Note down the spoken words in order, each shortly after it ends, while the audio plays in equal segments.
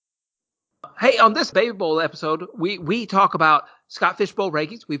Hey, on this Baby Bowl episode, we talk about Scott Fishbowl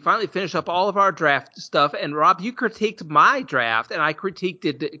rankings. We finally finished up all of our draft stuff, and Rob, you critiqued my draft, and I critiqued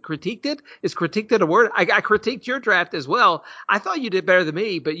it. Critiqued it? Is critiqued it a word? I critiqued your draft as well. I thought you did better than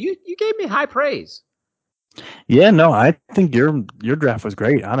me, but you gave me high praise. Yeah, no, I think your draft was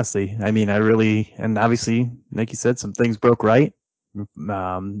great, honestly. I mean, I really and obviously, like you said, some things broke right.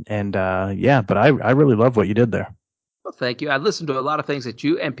 And yeah, but I really love what you did there. Well, thank you. I listened to a lot of things that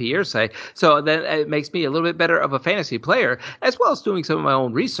you and Pierre say, so then it makes me a little bit better of a fantasy player, as well as doing some of my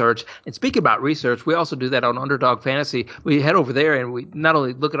own research. And speaking about research, we also do that on Underdog Fantasy. We head over there and we not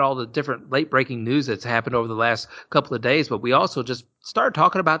only look at all the different late breaking news that's happened over the last couple of days, but we also just start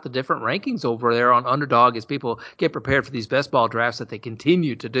talking about the different rankings over there on Underdog as people get prepared for these best ball drafts that they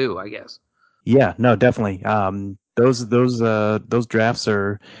continue to do, I guess. Yeah, no, definitely. Those drafts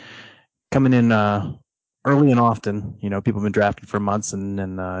are coming in early and often. You know, people have been drafting for months,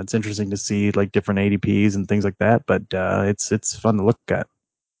 and it's interesting to see like different ADPs and things like that. But it's fun to look at.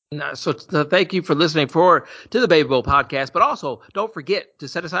 So thank you for listening to the Baby Bowl podcast. But also, don't forget to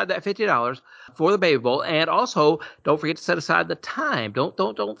set aside that $50 for the Baby Bowl, and also don't forget to set aside the time. Don't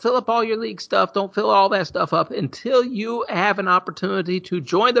fill up all your league stuff. Don't fill all that stuff up until you have an opportunity to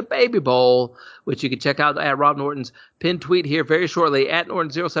join the Baby Bowl, which you can check out at Rob Norton's pinned tweet here very shortly at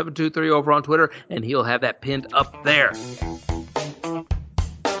Norton0723 over on Twitter, and he'll have that pinned up there.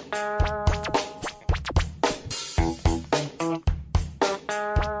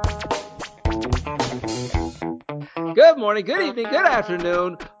 Good morning, good evening, good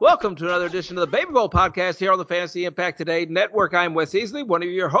afternoon. Welcome to another edition of the Baby Bowl podcast here on the Fantasy Impact Today Network. I'm Wes Easley, one of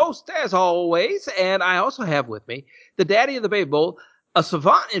your hosts, as always. And I also have with me the daddy of the Baby Bowl, a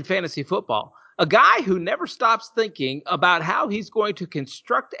savant in fantasy football, a guy who never stops thinking about how he's going to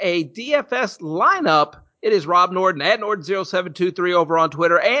construct a DFS lineup. It is Rob Norton at Norton0723 over on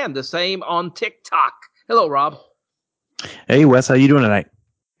Twitter and the same on TikTok. Hello, Rob. Hey, Wes, how you doing tonight?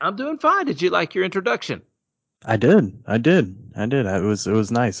 I'm doing fine. Did you like your introduction? I did. It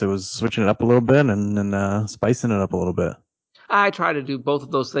was nice. It was switching it up a little bit and spicing it up a little bit. I try to do both of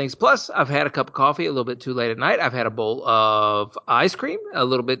those things. Plus, I've had a cup of coffee a little bit too late at night. I've had a bowl of ice cream a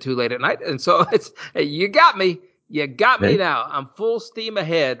little bit too late at night. And so it's, you got me. You got me Hey, now. I'm full steam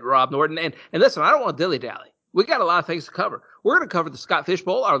ahead, Rob Norton. And listen, I don't want to dilly dally. We got a lot of things to cover. We're going to cover the Scott Fish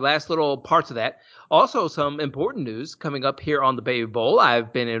Bowl, our last little parts of that. Also, some important news coming up here on the Baby Bowl.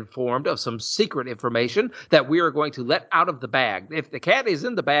 I've been informed of some secret information that we are going to let out of the bag. If the cat is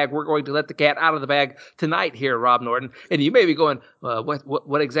in the bag, we're going to let the cat out of the bag tonight here, Rob Norton. And you may be going,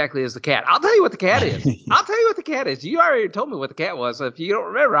 what exactly is the cat? I'll tell you what the cat is. I'll tell you what the cat is. You already told me what the cat was. So if you don't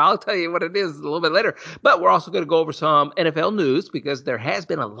remember, I'll tell you what it is a little bit later. But we're also going to go over some NFL news because there has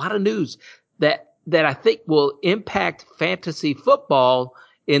been a lot of news that I think will impact fantasy football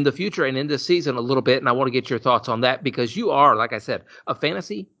in the future and in this season a little bit. And I want to get your thoughts on that because you are, like I said, a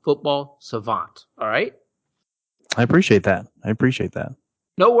fantasy football savant. All right. I appreciate that. I appreciate that.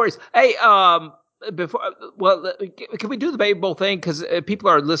 No worries. Hey, before, well, can we do the Baby Bowl thing? Because people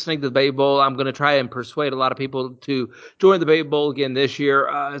are listening to the Baby Bowl. I'm going to try and persuade a lot of people to join the Baby Bowl again this year.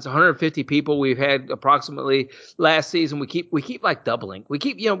 It's 150 people. We've had approximately last season. We keep like doubling. We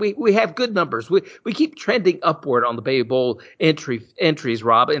keep, we have good numbers. We keep trending upward on the Baby Bowl entries,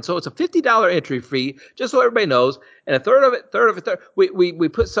 Rob. And so it's a $50 entry fee, just so everybody knows. And a third, we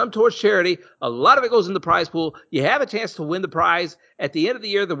put some towards charity. A lot of it goes in the prize pool. You have a chance to win the prize at the end of the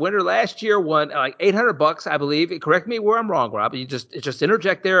year. The winner last year won like $800, I believe. Correct me where I'm wrong, Rob. You just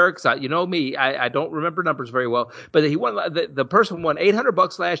interject there because you know me. I don't remember numbers very well. But he won. The person won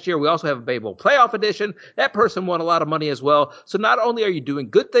 $800 last year. We also have a Baby Bowl playoff edition. That person won a lot of money as well. So not only are you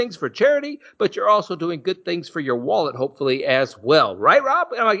doing good things for charity, but you're also doing good things for your wallet, hopefully as well. Right, Rob?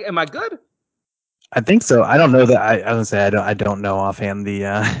 Am I good? I think so. I don't know that. I was gonna say I don't know offhand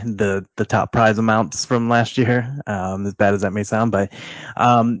the top prize amounts from last year. As bad as that may sound, but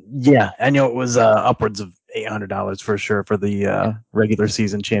yeah, I know it was upwards of $800 for sure for the regular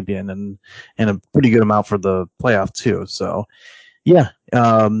season champion, and a pretty good amount for the playoff too. So yeah,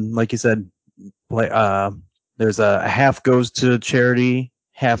 like you said, play. There's a half goes to charity,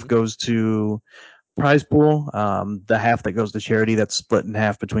 half goes to prize pool. The half that goes to charity that's split in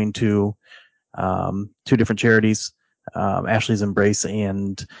half between two different charities, Ashley's Embrace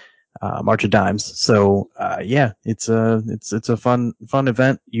and March of Dimes. So yeah, it's a fun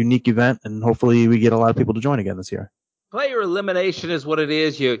event, unique event, and hopefully we get a lot of people to join again this year. Player elimination is what it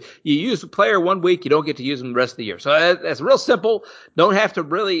is. You use a player 1 week, you don't get to use them the rest of the year. So that's real simple. Don't have to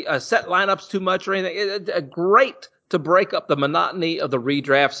really set lineups too much or anything. It's great to break up the monotony of the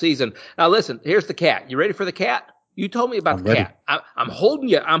redraft season. Now listen, here's the cat. You ready for the cat? You told me about I'm the ready. cat. I'm holding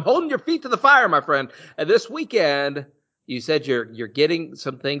you. I'm holding your feet to the fire, my friend. And this weekend, you said you're getting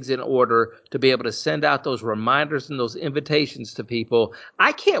some things in order to be able to send out those reminders and those invitations to people.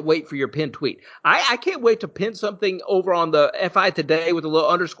 I can't wait for your pin tweet. I can't wait to pin something over on the FI Today with a little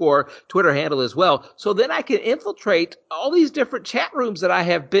underscore Twitter handle as well. So then I can infiltrate all these different chat rooms that I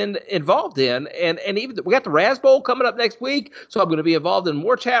have been involved in. And even we got the Raz Bowl coming up next week. So I'm going to be involved in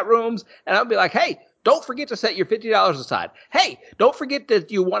more chat rooms. And I'll be like, hey, don't forget to set your $50 aside. Hey, don't forget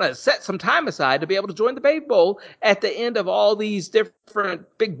that you want to set some time aside to be able to join the Baby Bowl at the end of all these different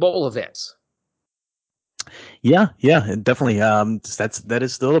big bowl events. Yeah, definitely. That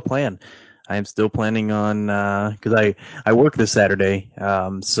is still a plan. I am still planning on because I work this Saturday.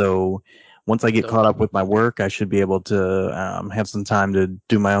 So once I get caught up with my work, I should be able to have some time to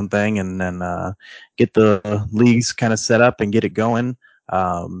do my own thing and then get the leagues kind of set up and get it going.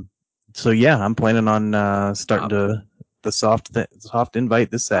 So yeah, I'm planning on starting Rob, to the soft invite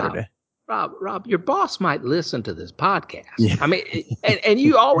this Rob, Saturday. Rob, your boss might listen to this podcast. Yeah. I mean, and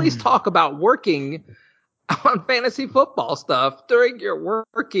you always talk about working on fantasy football stuff during your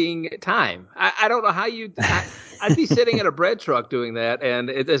working time. I don't know how I'd be sitting in a bread truck doing that, and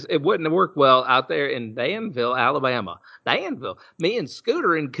it wouldn't work well out there in Danville, Alabama. Danville. Me and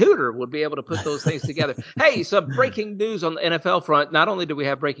Scooter and Cooter would be able to put those things together. Hey, some breaking news on the NFL front. Not only do we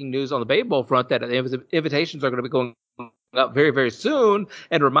have breaking news on the Baby Bowl front that invitations are going to be going up very, very soon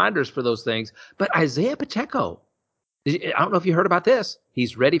and reminders for those things, but Isaiah Pacheco, I don't know if you heard about this.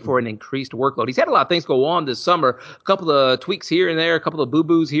 He's ready for an increased workload. He's had a lot of things go on this summer, a couple of tweaks here and there, a couple of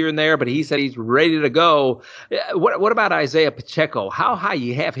boo-boos here and there, but he said he's ready to go. What about Isaiah Pacheco? How high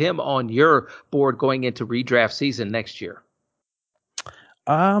you have him on your board going into redraft season next year?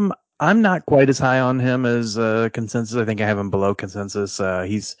 Um, I'm not quite as high on him as consensus. I think I have him below consensus.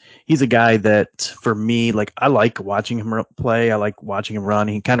 He's a guy that for me, like I like watching him play. I like watching him run.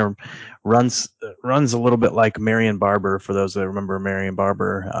 He kind of runs a little bit like Marion Barber for those that remember Marion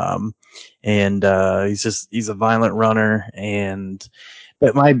Barber. And he's a violent runner. And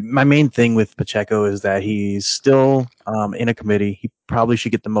but my main thing with Pacheco is that he's still in a committee. He probably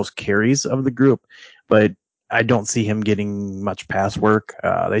should get the most carries of the group, but I don't see him getting much pass work.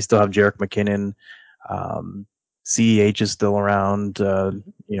 They still have Jerick McKinnon. CEH is still around,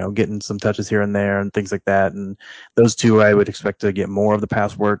 getting some touches here and there and things like that. And those two, I would expect to get more of the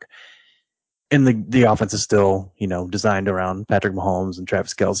pass work. And the offense is still, designed around Patrick Mahomes and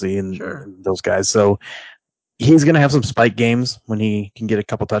Travis Kelce Sure. and those guys. So he's going to have some spike games when he can get a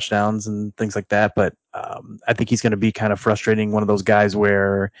couple touchdowns and things like that. But I think he's going to be kind of frustrating, one of those guys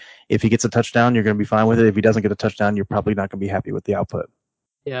where if he gets a touchdown, you're going to be fine with it. If he doesn't get a touchdown, you're probably not going to be happy with the output.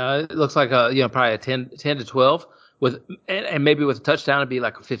 Yeah, it looks like probably a 10 to 12 with, and maybe with a touchdown, it'd be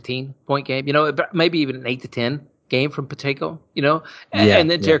like a 15-point game, maybe even an 8 to 10 game from Pacheco, Yeah, and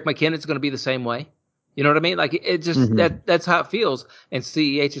then yeah. Jerick McKinnon's going to be the same way. You know what I mean? Like it just Mm-hmm. that's how it feels. And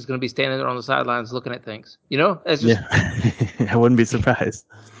CEH is going to be standing there on the sidelines looking at things. It's just Yeah. I wouldn't be surprised.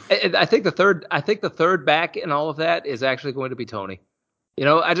 I think the third back in all of that is actually going to be Tony.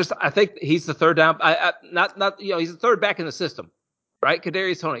 I think he's the third down. Not he's the third back in the system, right?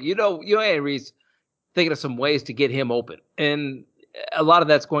 Kadarius Tony. Reed's thinking of some ways to get him open, and a lot of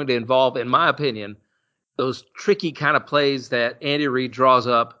that's going to involve, in my opinion, those tricky kind of plays that Andy Reid draws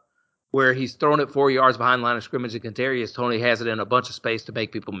up, where he's thrown it 4 yards behind the line of scrimmage, and Kadarius Tony has it in a bunch of space to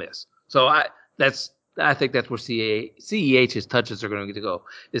make people miss. So I think that's where CEH's touches are going to go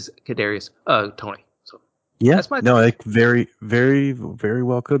is Kadarius Tony. So Yeah, that's my no, it very, very, very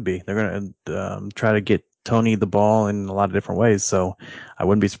well could be. They're going to try to get Tony the ball in a lot of different ways. So I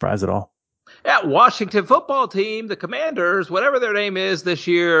wouldn't be surprised at all. Yeah, Washington football team, the Commanders, whatever their name is this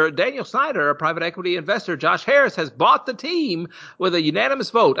year, Daniel Snyder, a private equity investor, Josh Harris has bought the team with a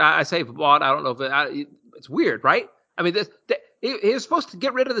unanimous vote. I say bought. I don't know if it's weird, right? I mean, he was supposed to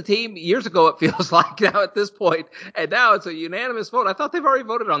get rid of the team years ago. It feels like now at this point, and now it's a unanimous vote. I thought they've already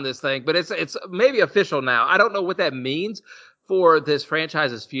voted on this thing, but it's maybe official now. I don't know what that means for this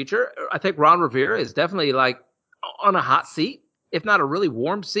franchise's future. I think Ron Rivera is definitely like on a hot seat, if not a really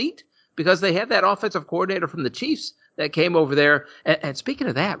warm seat, because they had that offensive coordinator from the Chiefs that came over there. And speaking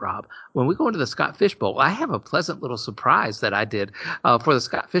of that, Rob, when we go into the Scott Fish Bowl, I have a pleasant little surprise that I did for the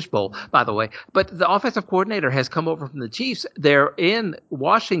Scott Fish Bowl, by the way. But the offensive coordinator has come over from the Chiefs. They're in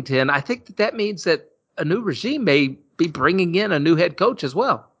Washington. I think that means that a new regime may be bringing in a new head coach as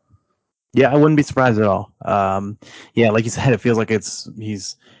well. Yeah, I wouldn't be surprised at all. Yeah, like you said, it feels like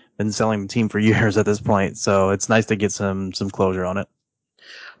he's been selling the team for years at this point. So it's nice to get some closure on it.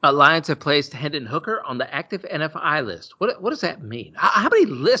 Lions have placed Hendon Hooker on the active NFL list. What does that mean? How many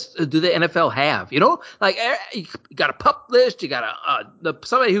lists do the NFL have? Like you got a pup list, you got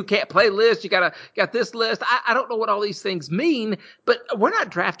somebody who can't play list, you got this list. I don't know what all these things mean, but we're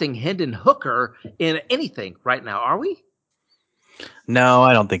not drafting Hendon Hooker in anything right now, are we? No,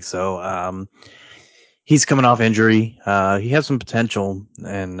 I don't think so. He's coming off injury. He has some potential,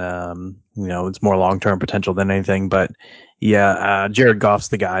 and it's more long-term potential than anything. But yeah, Jared Goff's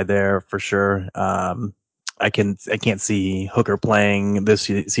the guy there for sure. I can't see Hooker playing this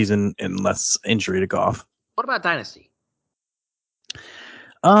season unless injury to Goff. What about Dynasty?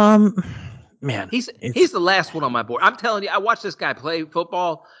 Um, Man, he's the last one on my board. I'm telling you, I watched this guy play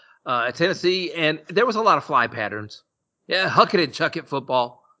football at Tennessee, and there was a lot of fly patterns. Yeah, huck it and chuck it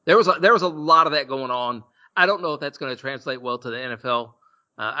football. There was a lot of that going on. I don't know if that's going to translate well to the NFL.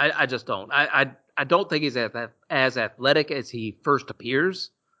 I just don't. I don't think he's as athletic as he first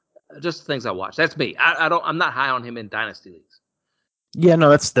appears. Just things I watch. That's me. I'm not high on him in dynasty leagues. Yeah, no,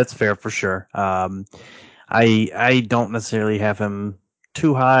 that's fair for sure. I don't necessarily have him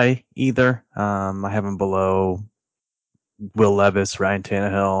too high either. I have him below Will Levis, Ryan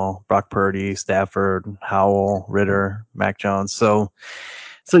Tannehill, Brock Purdy, Stafford, Howell, Ritter, Mac Jones. So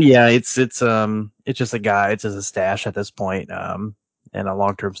yeah, it's just a guy. It's just a stash at this point, and a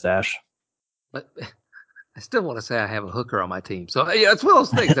long-term stash. But I still want to say I have a hooker on my team. So yeah, it's one of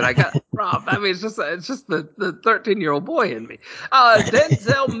those things that I got robbed. I mean, it's just the 13-year-old boy in me.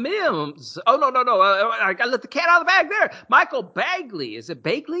 Denzel Mims. Oh no. I got to let the cat out of the bag there. Michael Bagley. Is it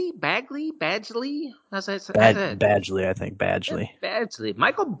Bagley? Badgley? How's that? Badgley, I think Badgley. Badgley.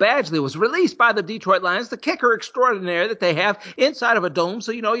 Michael Badgley was released by the Detroit Lions, the kicker extraordinaire that they have inside of a dome.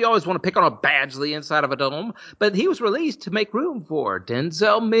 So you always want to pick on a Badgley inside of a dome. But he was released to make room for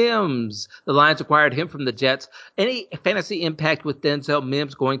Denzel Mims. The Lions acquired him from the Jets. Any fantasy impact with Denzel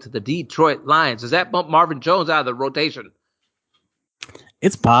Mims going to the Detroit Lions? Does that bump Marvin Jones out of the rotation?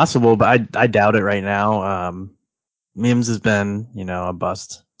 It's possible, but I doubt it right now. Mims has been, a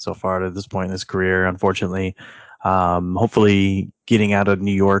bust so far to this point in his career, unfortunately. Hopefully getting out of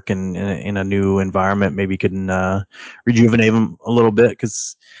New York and in a new environment maybe can rejuvenate him a little bit,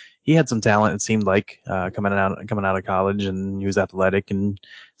 because he had some talent, it seemed like, coming out of college, and he was athletic, and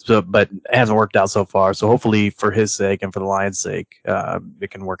so, but it hasn't worked out so far. So hopefully for his sake and for the Lions' sake,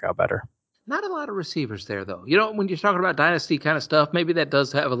 it can work out better. Not a lot of receivers there, though. When you're talking about dynasty kind of stuff, maybe that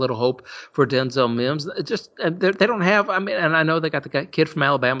does have a little hope for Denzel Mims. They don't have. I mean, and I know they got the kid from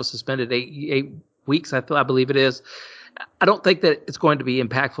Alabama suspended 8 weeks. I believe it is. I don't think that it's going to be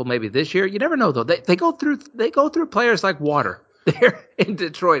impactful maybe this year. You never know, though. They go through players like water there in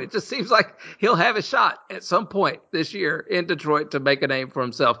Detroit. It just seems like he'll have a shot at some point this year in Detroit to make a name for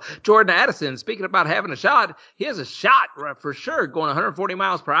himself. Jordan Addison, speaking about having a shot, he has a shot for sure going 140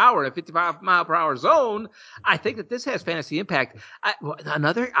 miles per hour in a 55 mile per hour zone. I think that this has fantasy impact.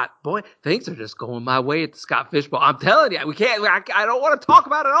 Things are just going my way at the Scott Fishbowl. I'm telling you, we can't. I don't want to talk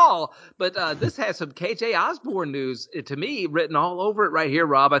about it all, but this has some KJ Osborne news to me written all over it right here,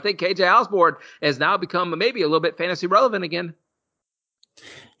 Rob. I think KJ Osborne has now become maybe a little bit fantasy relevant again.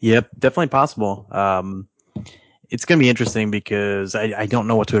 Yep, definitely possible. It's going to be interesting because I don't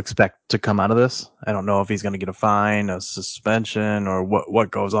know what to expect to come out of this. I don't know if he's going to get a fine, a suspension, or what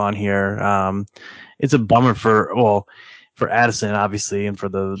goes on here. It's a bummer for Addison, obviously, and for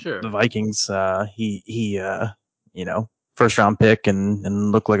the Vikings. He first round pick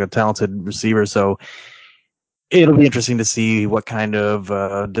and looked like a talented receiver. So it'll be interesting to see what kind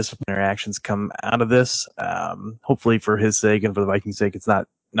of disciplinary actions come out of this. Hopefully for his sake and for the Vikings' sake, it's not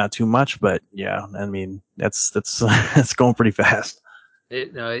too much, but yeah, I mean, that's that's going pretty fast.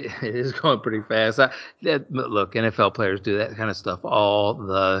 It is going pretty fast. Look, NFL players do that kind of stuff all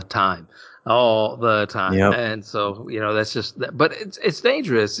the time. Yep. And so, that's just that. But it's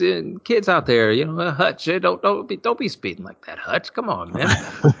dangerous. Kids out there, Hutch, don't be speeding like that, Hutch. Come on, man.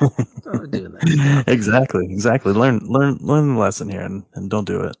 Don't do that stuff. Exactly. Learn the lesson here and don't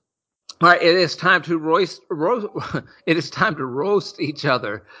do it. All right, it is time to roast. It is time to roast each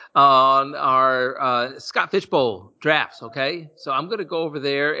other on our Scott Fishbowl drafts. Okay, so I'm going to go over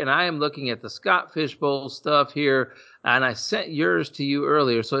there, and I am looking at the Scott Fishbowl stuff here, and I sent yours to you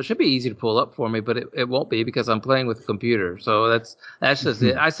earlier, so it should be easy to pull up for me, but it won't be because I'm playing with the computer. So that's just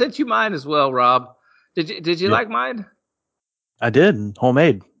it. I sent you mine as well, Rob. Did you like mine? I did.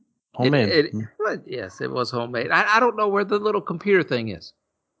 Homemade. Yes, it was homemade. I don't know where the little computer thing is.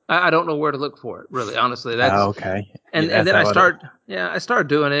 I don't know where to look for it, really. Honestly, that's okay. And then I started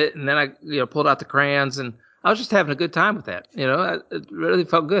doing it, and then I pulled out the crayons, and I was just having a good time with that. It really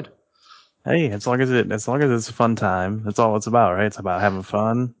felt good. Hey, as long as it's a fun time, that's all it's about, right? It's about having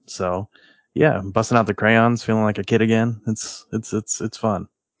fun. So, yeah, busting out the crayons, feeling like a kid again. It's fun.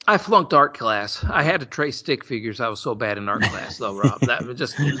 I flunked art class. I had to trace stick figures. I was so bad in art class, though, Rob. That's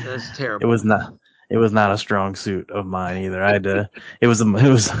It terrible. was not it was not a strong suit of mine either. I had to. It was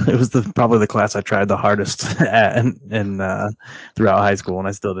the probably the class I tried the hardest at, and throughout high school, and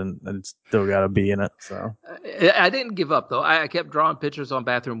I still didn't. I still got a B in it. So I didn't give up though. I kept drawing pictures on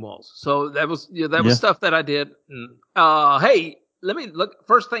bathroom walls. So that was yeah. stuff that I did. Hey, let me look.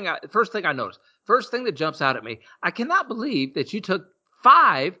 First thing I noticed. First thing that jumps out at me. I cannot believe that you took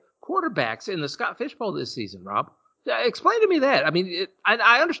 5 quarterbacks in the Scott Fish Bowl this season, Rob. Explain to me that. I mean,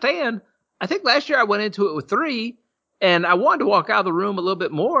 I understand. I think last year I went into it with 3, and I wanted to walk out of the room a little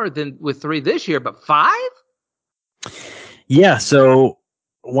bit more than with 3 this year, but 5? Yeah, so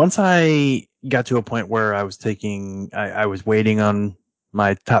once I got to a point where I was waiting on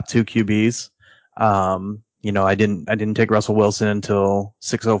my top two QBs. I didn't take Russell Wilson until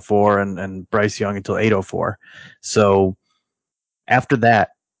 6:04 and Bryce Young until 8:04. So after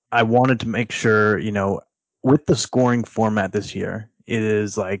that, I wanted to make sure, with the scoring format this year, it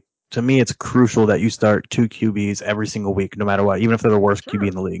is like, to me, it's crucial that you start two QBs every single week, no matter what, even if they're the worst QB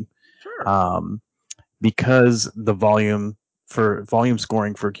in Sure, the league. sure, Um, because the volume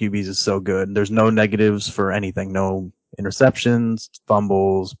scoring for QBs is so good. There's no negatives for anything, no interceptions,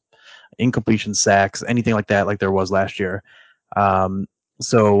 fumbles, incompletion sacks, anything like that, like there was last year.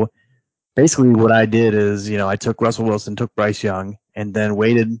 So basically, what I did is, I took Russell Wilson, took Bryce Young, and then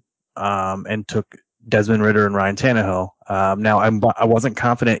waited and took Desmond Ritter and Ryan Tannehill. Now, I wasn't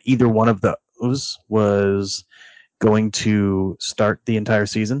confident either one of those was going to start the entire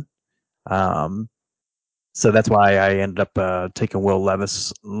season. Um, so that's why I ended up taking Will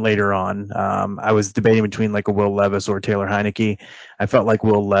Levis later on. I was debating between like a Will Levis or Taylor Heineke. I felt like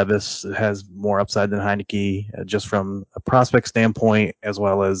Will Levis has more upside than Heineke, just from a prospect standpoint, as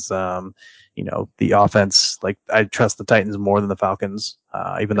well as the offense. Like, I trust the Titans more than the Falcons,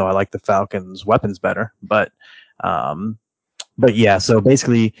 even though I like the Falcons' weapons better. Um, but yeah, so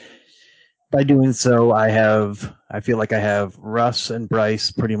basically by doing so, I feel like I have Russ and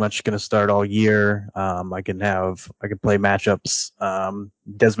Bryce pretty much going to start all year. I can play matchups.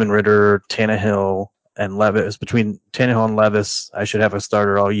 Desmond Ritter, Tannehill, and Levis. Between Tannehill and Levis, I should have a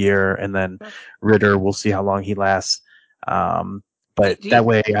starter all year, and then Ritter, we'll see how long he lasts. Do, But do that you,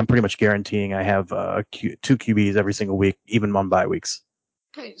 way, I'm pretty much guaranteeing I have two QBs every single week, even on bye weeks.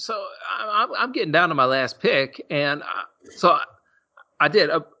 Okay, so I'm getting down to my last pick, and so I did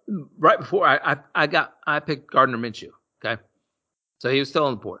right before I picked Gardner Minshew. Okay, so he was still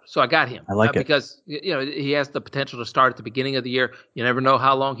on the board, so I got him I like it. because he has the potential to start at the beginning of the year. You never know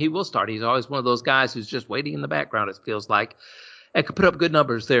how long he will start. He's always one of those guys who's just waiting in the background. It feels like, and could put up good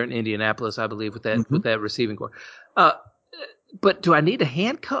numbers there in Indianapolis, I believe, with that Mm-hmm. receiving core. Uh, but do I need to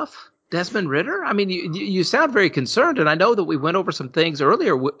handcuff Desmond Ritter? I mean, you sound very concerned, and I know that we went over some things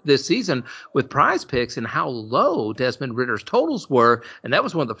earlier this season with Prize Picks and how low Desmond Ritter's totals were, and that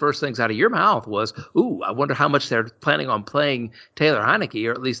was one of the first things out of your mouth was, "Ooh, I wonder how much they're planning on playing Taylor Heineke,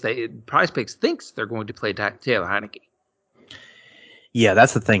 or at least Prize Picks thinks they're going to play Taylor Heineke." Yeah,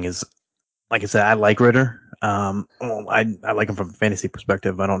 that's the thing is, like I said, I like Ritter. I like him from a fantasy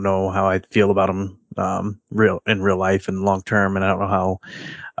perspective. I don't know how I feel about him real life and long term, and I don't know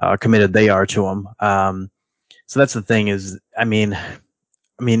how committed they are to him. So that's the thing is, I mean,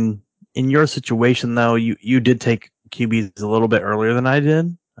 in your situation though, you did take QBs a little bit earlier than I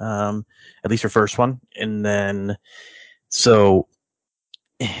did, at least your first one, and then so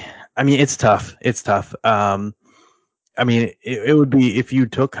it's tough. It's tough. It would be, if you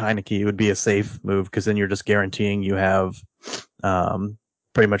took Heineke, it would be a safe move because then you're just guaranteeing you have um,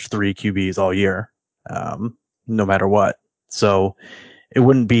 pretty much three QBs all year, no matter what. So it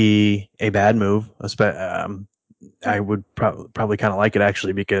wouldn't be a bad move. I would probably kind of like it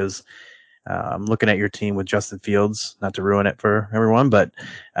actually because looking at your team with Justin Fields, not to ruin it for everyone, but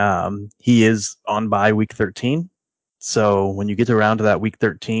he is on bye week 13. So when you get around to that week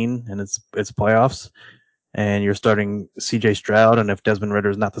 13 and it's playoffs, and you're starting CJ Stroud, and if Desmond Ritter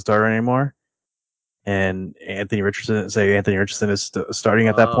is not the starter anymore, and Anthony Richardson is starting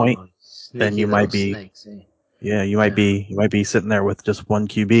at that point, Oh, then sneaky little snakes. Eh? Yeah. you might be sitting there with just one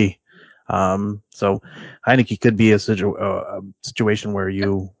QB. So Heineke could be a situation where Okay.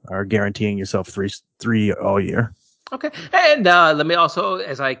 you are guaranteeing yourself three all year. Okay. And let me also,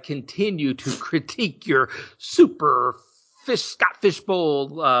 as I continue to critique your super Scott Fishbowl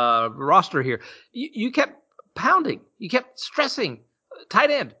roster here, you kept pounding, you kept stressing.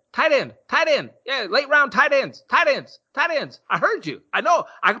 tight end, tight end, tight end. Yeah, late round tight ends, tight ends, tight ends. I heard you. I know.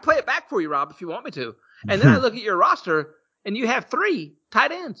 I can play it back for you, Rob, if you want me to. And then I look at your roster, and you have 3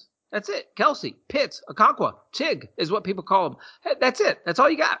 tight ends. That's it. Kelsey, Pitts, Okonkwo, Chig is what people call them. That's it. That's all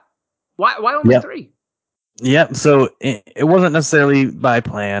you got. Why only 3? Yep. So it wasn't necessarily by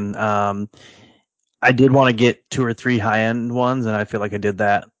plan. I did want to get 2 or 3 high end ones, and I feel like I did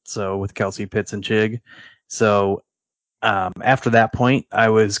that. So with Kelsey, Pitts, and Chig. So after that point, I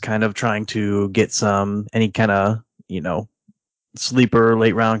was kind of trying to get any kind of sleeper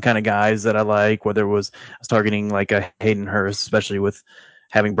late round kind of guys that I like. Whether I was targeting like a Hayden Hurst, especially with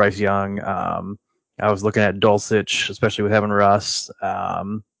having Bryce Young. I was looking at Dulcich, especially with having Russ.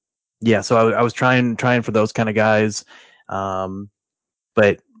 So I was trying for those kind of guys.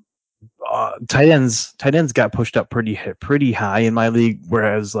 But tight ends got pushed up pretty high in my league,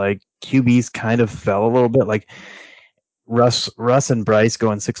 whereas like QBs kind of fell a little bit. Like Russ and Bryce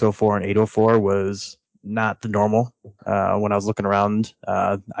going 604 and 804 was not the normal. When I was looking around,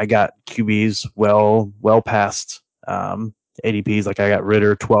 I got QBs well past ADPs. Like I got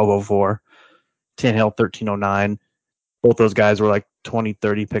Ritter 1204, Tannehill 1309. Both those guys were like 20,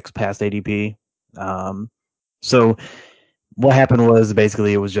 30 picks past ADP. So what happened was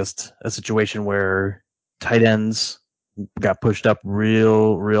basically it was just a situation where tight ends got pushed up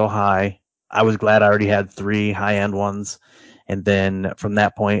real high. I was glad I already had 3 high end ones. And then from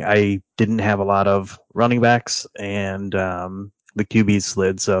that point, I didn't have a lot of running backs, and the QBs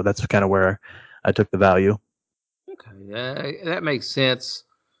slid. So that's kind of where I took the value. Okay, yeah, that makes sense.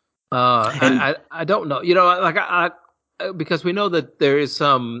 And I don't know. Like because we know that there is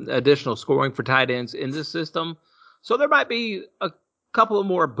some additional scoring for tight ends in this system, so there might be a couple of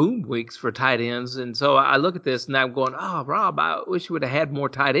more boom weeks for tight ends. And so I look at this and I'm going, oh, Rob, I wish you would have had more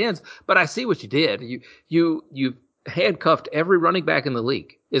tight ends. But I see what you did. You handcuffed every running back in the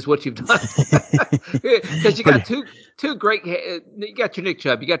league is what you've done. Because you got two great. You got your Nick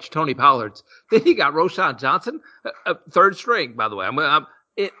Chubb, you got your Tony Pollards, then you got Roshan Johnson, third string, by the way. I'm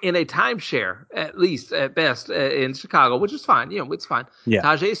in a timeshare, at least at best, in Chicago, which is fine. It's fine. yeah,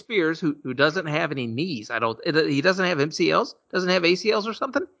 Tajay Spears, who doesn't have any knees, he doesn't have MCLs, doesn't have ACLs or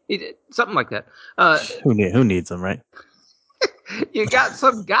something, something like that. who needs them, right? You got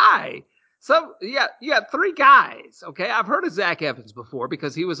some guy. You got 3 guys. Okay, I've heard of Zach Evans before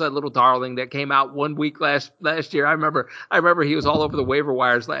because he was a little darling that came out 1 week last year. I remember he was all over the waiver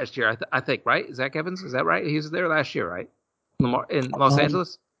wires last year. I think, right? Zach Evans, is that right? He was there last year, right? In Los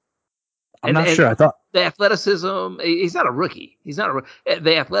Angeles. I'm not sure. I thought the athleticism. He's not a rookie. He's not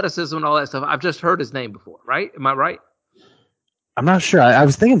the athleticism and all that stuff. I've just heard his name before, right? Am I right? I'm not sure. I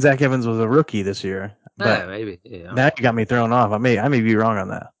was thinking Zach Evans was a rookie this year, but Maybe. Yeah. that got me thrown off. I may be wrong on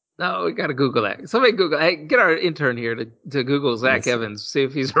that. No, we got to Google that. Somebody Google. Hey, get our intern here to Google Zach Evans, see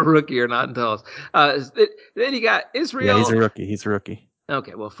if he's a rookie or not, and tell us. Then you got Israel. Yeah, he's a rookie.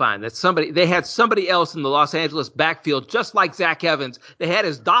 Okay, well, fine. That's somebody. They had somebody else in the Los Angeles backfield, just like Zach Evans. They had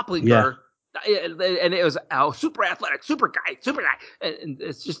his doppelganger. Yeah. And it was super athletic, super guy. And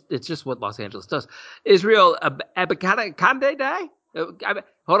it's just what Los Angeles does. Israel Abakande die?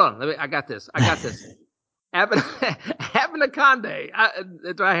 Hold on, I got this. Abinakande.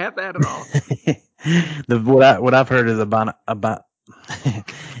 Do I have that at all? What I've heard is about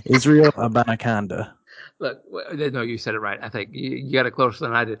Israel Abanaconda. Look, no, you said it right. I think you got it closer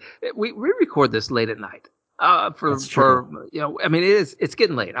than I did. We record this late at night. I mean, it's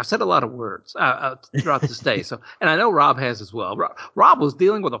getting late. I've said a lot of words throughout this day. So, and I know Rob has as well. Rob was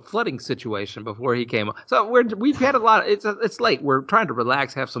dealing with a flooding situation before he came on. So we've had a lot. It's late. We're trying to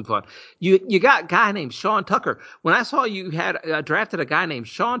relax, have some fun. You got a guy named Sean Tucker. When I saw you had drafted a guy named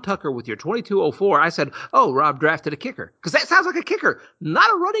Sean Tucker with your 2204, I said, oh, Rob drafted a kicker, because that sounds like a kicker, not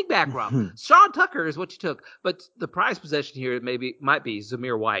a running back. Rob, Sean Tucker is what you took, but the prize possession here might be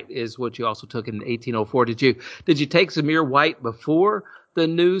Zamir White is what you also took in 1804. Did you take Zamir White before the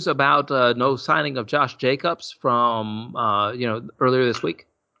news about no signing of Josh Jacobs from earlier this week?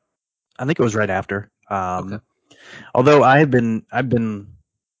 I think it was right after. Okay. Although I've been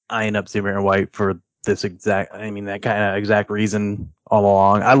eyeing up Zamir White for that kind of exact reason all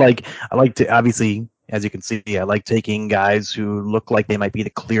along. I like to, obviously, as you can see, I like taking guys who look like they might be the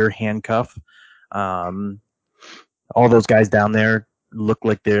clear handcuff. All those guys down there look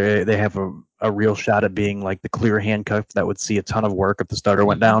like they have a real shot at being like the clear handcuff that would see a ton of work if the starter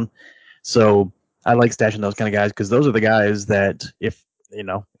went down. So I like stashing those kind of guys, because those are the guys that if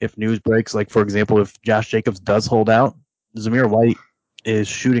news breaks, like for example, if Josh Jacobs does hold out, Zamir White is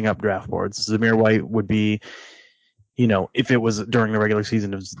shooting up draft boards. Zamir White if it was during the regular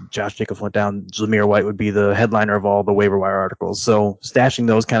season, if Josh Jacobs went down, Zamir White would be the headliner of all the waiver wire articles. So stashing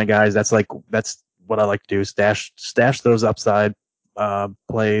those kind of guys, that's what I like to do. Stash those upside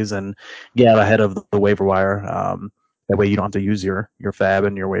plays and get out ahead of the waiver wire. That way you don't have to use your fab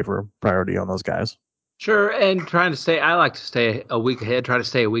and your waiver priority on those guys. Sure, and I like to stay a week ahead, try to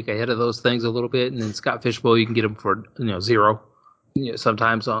stay a week ahead of those things a little bit. And then Scott Fishbowl, you can get them for, zero,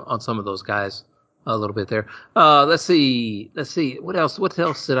 sometimes on some of those guys a little bit there. Let's see. What else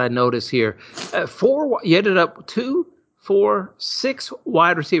did I notice here? You ended up 6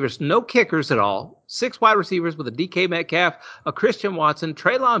 wide receivers, no kickers at all. 6 wide receivers with a DK Metcalf, a Christian Watson,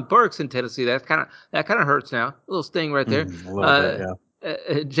 Treylon Burks in Tennessee. That kind of hurts now. A little sting right there. A little bit, yeah.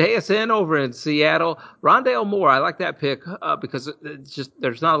 JSN over in Seattle. Rondale Moore, I like that pick because it's just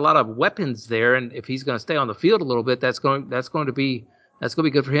there's not a lot of weapons there, and if he's going to stay on the field a little bit, that's going to be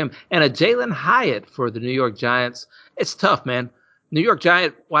good for him. And a Jalen Hyatt for the New York Giants. It's tough, man. New York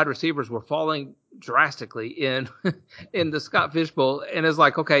Giant wide receivers were falling drastically in the Scott Fishbowl, and it's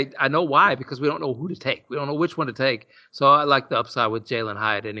like, okay, I know why, because we don't know who to take. We don't know which one to take. So I like the upside with Jalen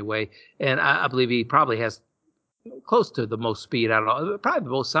Hyatt anyway, and I believe he probably has close to the most speed out of probably the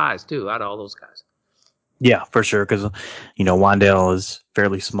most size too out of all those guys. Yeah, for sure. Because Wandale is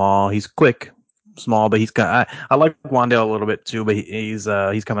fairly small. He's quick, small, but I like Wandale a little bit too. But he's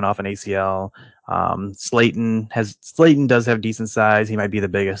coming off an ACL. Slayton does have decent size. He might be the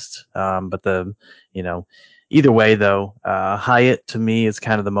biggest. But either way though, Hyatt to me is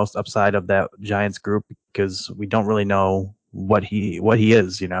kind of the most upside of that Giants group because we don't really know what he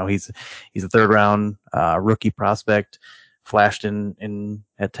is. He's a third round rookie prospect, flashed in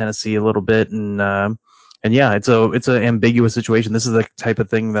at Tennessee a little bit, and yeah, it's an ambiguous situation. This is the type of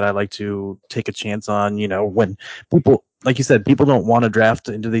thing that I like to take a chance on. When people, like you said, people don't want to draft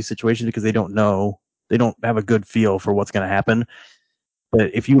into these situations because they don't have a good feel for what's going to happen.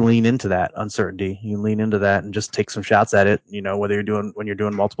 But if you lean into that uncertainty, you lean into that and just take some shots at it. Whether when you're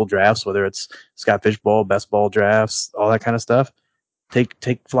doing multiple drafts, whether it's Scott Fishbowl, best ball drafts, all that kind of stuff.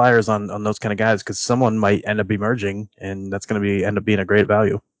 Take flyers on those kind of guys because someone might end up emerging, and that's going to end up being a great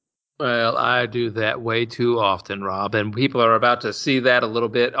value. Well, I do that way too often, Rob, and people are about to see that a little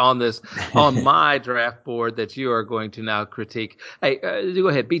bit on my draft board that you are going to now critique. Hey, go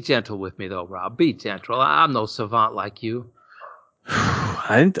ahead, be gentle with me though, Rob. Be gentle. I'm no savant like you.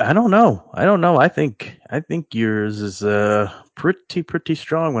 I don't know. I think yours is pretty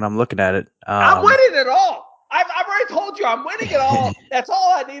strong when I'm looking at it. I'm winning it all. I've already told you I'm winning it all. That's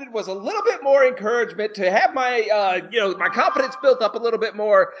all I needed was a little bit more encouragement to have my my confidence built up a little bit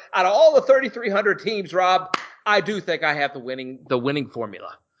more. Out of all the 3,300 teams, Rob, I do think I have the winning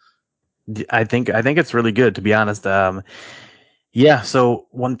formula. I think it's really good, to be honest. Yeah. So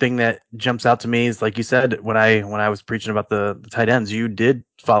one thing that jumps out to me is, like you said, when I was preaching about the tight ends, you did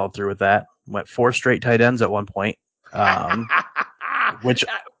follow through with that. Went 4 straight tight ends at one point. Which,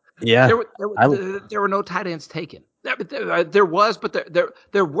 yeah, there were no tight ends taken. There was, but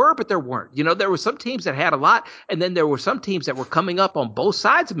there were, but there weren't. There were some teams that had a lot, and then there were some teams that were coming up on both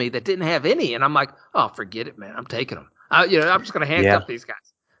sides of me that didn't have any, and I'm like, oh, forget it, man. I'm taking them. I'm just going to handcuff these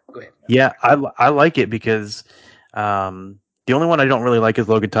guys. Go ahead. Yeah, I like it because the only one I don't really like is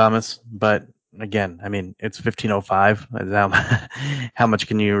Logan Thomas, but again, I mean, it's 1505. How much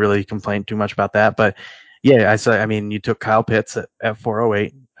can you really complain too much about that? But yeah, you took Kyle Pitts at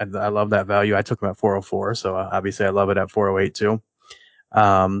 408. I love that value. I took him at 404, so obviously I love it at 408 too.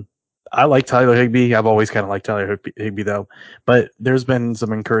 I like Tyler Higbee. I've always kind of liked Tyler Higbee though, but there's been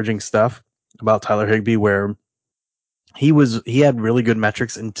some encouraging stuff about Tyler Higbee where he had really good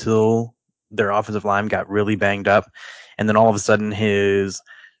metrics until their offensive line got really banged up, and then all of a sudden his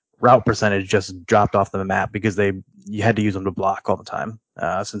route percentage just dropped off the map because you had to use them to block all the time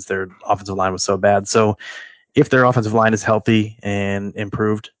since their offensive line was so bad. So if their offensive line is healthy and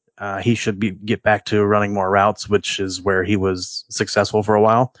improved, he should get back to running more routes, which is where he was successful for a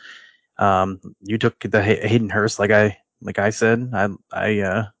while. You took the Hayden Hurst, like I said.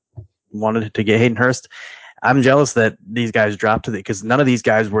 I wanted to get Hayden Hurst. I'm jealous that these guys dropped to because none of these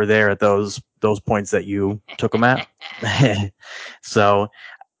guys were there at those points that you took them at. So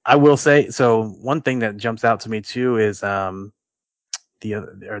I will say, one thing that jumps out to me too is the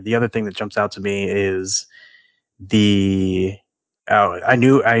other thing that jumps out to me is I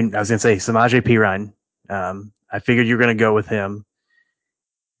was gonna say Samaje Perine. I figured you were gonna go with him.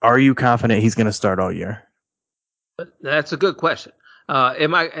 Are you confident he's gonna start all year? That's a good question.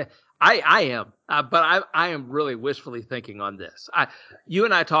 Am I? I am, but I am really wishfully thinking on this. You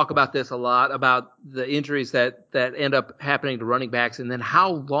and I talk about this a lot about the injuries that end up happening to running backs, and then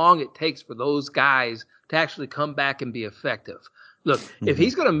how long it takes for those guys to actually come back and be effective. Look, if Mm-hmm.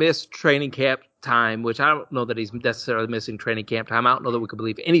 he's going to miss training camp time, which I don't know that he's necessarily missing training camp time, I don't know that we can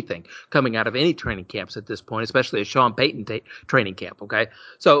believe anything coming out of any training camps at this point, especially a Sean Payton training camp. Okay,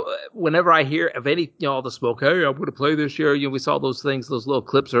 so whenever I hear of any, all the smoke, hey, I'm going to play this year. We saw those things, those little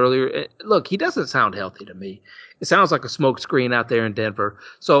clips earlier. Look, he doesn't sound healthy to me. It sounds like a smoke screen out there in Denver.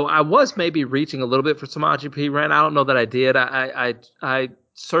 So I was maybe reaching a little bit for Samaje Perine. I don't know that I did. I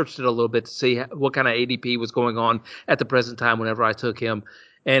searched it a little bit to see what kind of ADP was going on at the present time whenever I took him.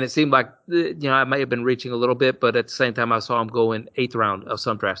 And it seemed like, I may have been reaching a little bit, but at the same time, I saw him go in 8th round of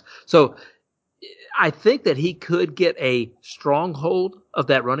some drafts. So I think that he could get a stronghold of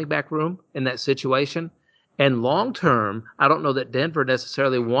that running back room in that situation. And long term, I don't know that Denver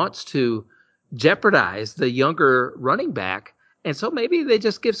necessarily wants to jeopardize the younger running back. And so maybe they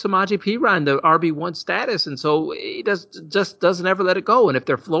just give Samaje Perine the RB1 status. And so he just doesn't ever let it go. And if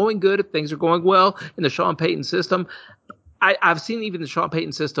they're flowing good, if things are going well in the Sean Payton system, I've seen even the Sean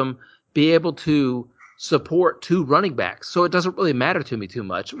Payton system be able to support 2 running backs. So it doesn't really matter to me too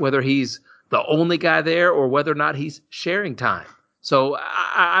much whether he's the only guy there or whether or not he's sharing time. So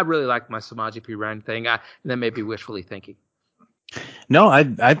I really like my Samaje Perine thing. And that may be wishfully thinking. No, I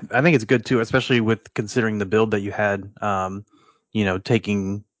think it's good too, especially with considering the build that you had.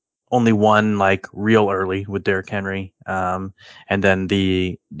 Taking only one like real early with Derrick Henry, and then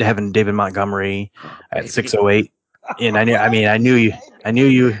having David Montgomery at 608. And I knew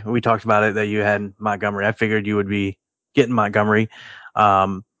you. We talked about it that you had Montgomery. I figured you would be getting Montgomery.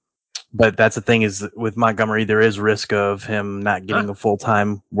 But that's the thing is with Montgomery, there is risk of him not getting a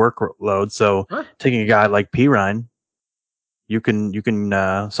full-time workload. So taking a guy like Perine, you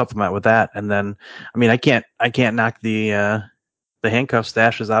can supplement with that. And then, I can't knock the handcuff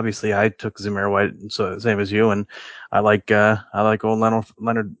stashes. Obviously, I took Zamir White, so same as you, and I like old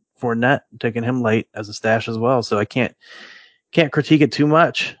Leonard Fournette, taking him late as a stash as well. So I can't critique it too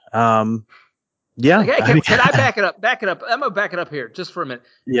much. Yeah. Hey, can I back it up? Back it up. I'm gonna back it up here just for a minute.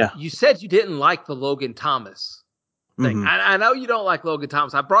 Yeah. You said you didn't like the Logan Thomas thing. Mm-hmm. I know you don't like Logan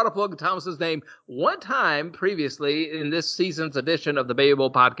Thomas. I brought up Logan Thomas's name one time previously in this season's edition of the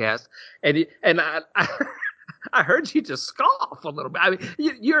BabyBowl podcast, and I heard you just scoff a little bit. I mean,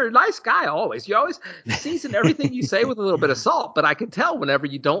 you're a nice guy always. You always season everything you say with a little bit of salt, but I can tell whenever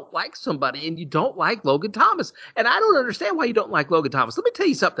you don't like somebody and you don't like Logan Thomas. And I don't understand why you don't like Logan Thomas. Let me tell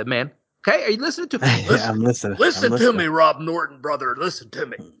you something, man. Okay? Are you listening to me? Yeah, I'm listening. Listen to me, Rob Norton, brother. Listen to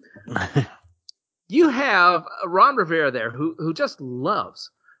me. You have Ron Rivera there who just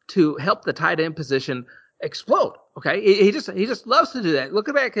loves to help the tight end position explode. Okay, he just loves to do that.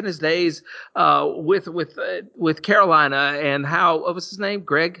 Looking back in his days with Carolina and how what was his name?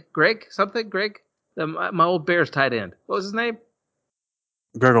 Greg, my old Bears tight end. What was his name?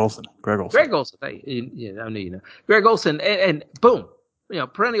 Greg Olsen. Hey, I knew you know. Greg Olsen, and boom,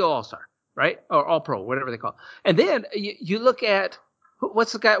 perennial all-star, right? Or all-pro, whatever they call it. And then you look at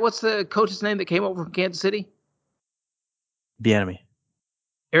what's the coach's name that came over from Kansas City? Bieniemy.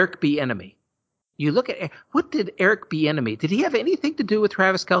 Eric Bieniemy. You look at what did Eric Bieniemy? Did he have anything to do with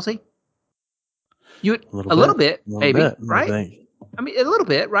Travis Kelce? A little bit, maybe, right? I mean, a little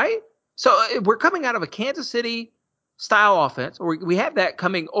bit, right? So we're coming out of a Kansas City style offense, or we have that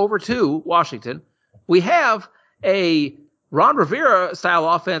coming over to Washington. We have a Ron Rivera style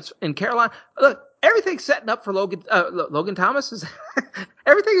offense in Carolina. Look, everything's setting up for Logan Thomas.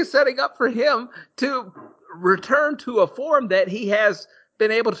 Everything is setting up for him to return to a form that he has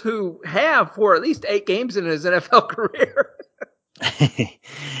been able to have for at least 8 games in his NFL career.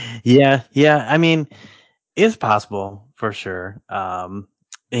 Yeah. I mean, it's possible for sure.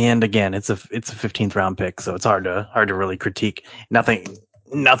 And again, it's a 15th round pick, so it's hard to really critique.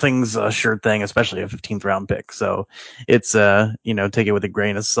 Nothing's a sure thing, especially a 15th round pick. So it's take it with a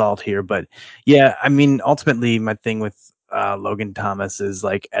grain of salt here. But yeah, I mean, ultimately, my thing with Logan Thomas is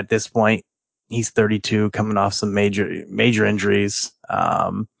like at this point, he's 32, coming off some major injuries.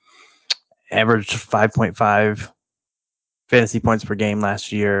 Averaged 5.5 fantasy points per game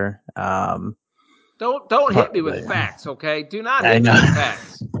last year. Don't hit me with facts, okay? Do not hit me with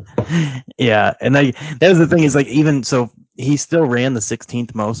facts. Yeah, and that was the thing is like even so he still ran the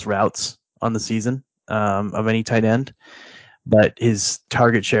 16th most routes on the season of any tight end, but his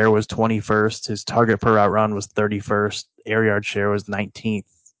target share was 21st. His target per route run was 31st. Air yard share was 19th.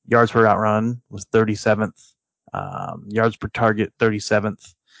 Yards per route run was 37th. Yards per target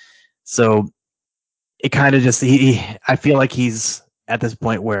 37th. So it kind of just I feel like he's at this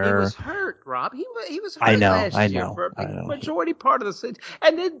point He was where hurt, Rob. He was hurt I last year know, for a I big know. majority part of the season,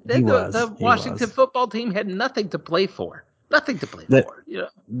 and then He the was, he Washington was. football team had nothing to play for, nothing to play That for.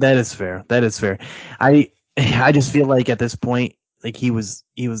 that is fair. That is fair. I just feel like at this point, like he was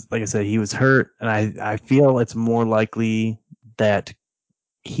like I said, he was hurt, and I feel it's more likely that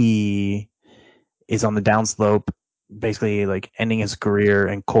he is on the downslope, basically like ending his career,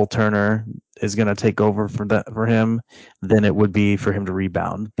 and Cole Turner is going to take over for him than it would be for him to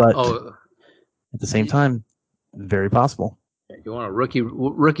rebound. But Oh, at the same time, very possible. you want a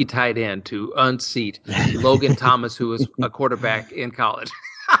rookie tight end to unseat Logan Thomas, who was a quarterback in college.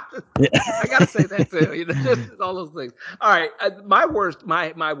 I gotta say that too. Just all those things. All right,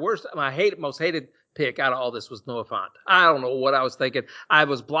 most hated pick out of all this was Noah Fant. I don't know what I was thinking. I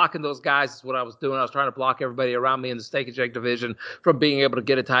was blocking those guys. Is what I was doing. I was trying to block everybody around me in the Steak and Shake division from being able to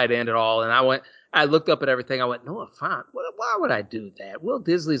get a tight end at all. And I looked up at everything. I went, Noah Fant. Why would I do that? Will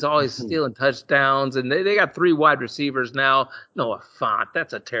Disley's always stealing touchdowns, and they got 3 wide receivers now. Noah Fant.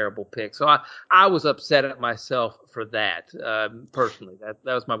 That's a terrible pick. So I was upset at myself for that personally.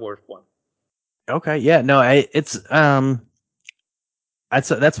 That was my worst one. Okay, yeah, no,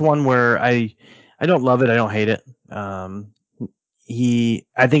 that's one where I don't love it, I don't hate it. I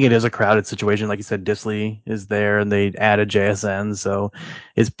think it is a crowded situation. Like you said, Disley is there, and they added JSN, so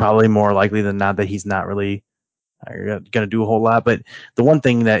it's probably more likely than not that he's not really going to do a whole lot. But the one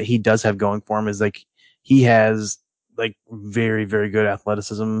thing that he does have going for him is like he has like very very good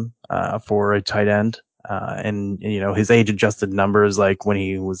athleticism for a tight end. And his age adjusted numbers, like when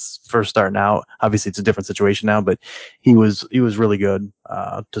he was first starting out, obviously it's a different situation now, but he was really good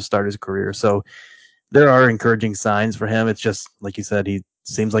to start his career. So there are encouraging signs for him. It's just like you said, he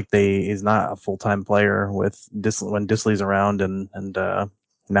seems like he's not a full time player with when Disley's around, and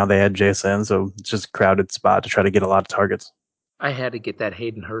now they had JSN, so it's just a crowded spot to try to get a lot of targets. I had to get that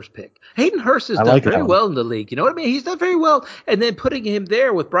Hayden Hurst pick. Hayden Hurst has I done like that very one. well in the league. You know what I mean? He's done very well, and then putting him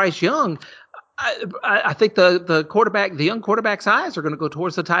there with Bryce Young, I think the young quarterback's eyes are going to go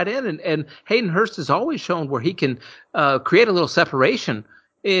towards the tight end, and Hayden Hurst has always shown where he can create a little separation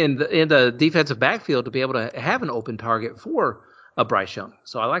in the defensive backfield to be able to have an open target for a Bryce Young.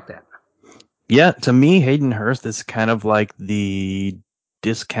 So I like that. Yeah, to me, Hayden Hurst is kind of like the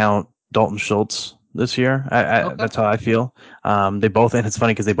discount Dalton Schultz this year. Okay. That's how I feel. They both, and it's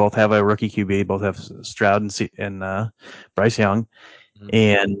funny because they both have a rookie QB. Both have Stroud and Bryce Young.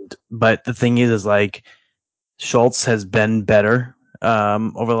 Mhm. But the thing is like Schultz has been better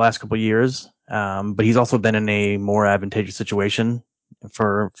over the last couple of years, but he's also been in a more advantageous situation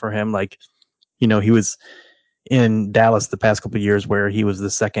for him. Like he was in Dallas the past couple of years where he was the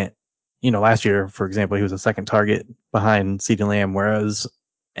second. Last year, for example, he was the second target behind CeeDee Lamb, whereas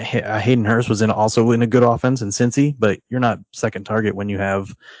Hayden Hurst was also in a good offense in Cincy, but you're not second target when you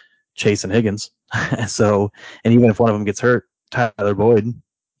have Chase and Higgins. So, and even if one of them gets hurt, Tyler Boyd.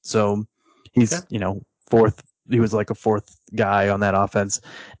 So Okay. he's, fourth. He was like a fourth guy on that offense.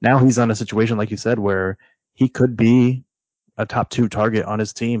 Now he's on a situation, like you said, where he could be a top 2 target on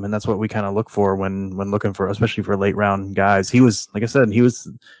his team. And that's what we kind of look for when looking for, especially for late round guys. He was, like I said, he was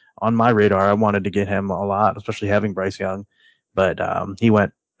on my radar. I wanted to get him a lot, especially having Bryce Young, but he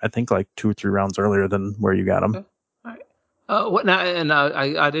went, I think, like 2 or 3 rounds earlier than where you got him. Okay. All right. What now? And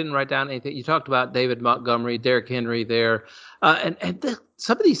I didn't write down anything. You talked about David Montgomery, Derrick Henry there,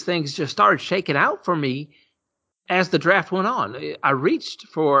 some of these things just started shaking out for me as the draft went on. I reached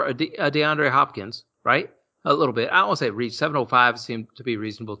for a DeAndre Hopkins, right? A little bit. I won't say reach. 705 seemed to be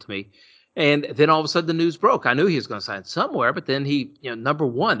reasonable to me. And then all of a sudden the news broke. I knew he was going to sign somewhere, but then number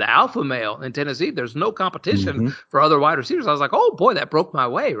one, the alpha male in Tennessee, there's no competition Mm-hmm. for other wide receivers. I was like, oh boy, that broke my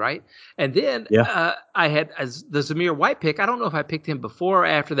way, right? And then Yeah. I had as the Zamir White pick. I don't know if I picked him before or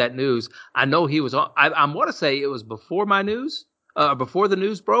after that news. I know he was on. I want to say it was before my news. Before the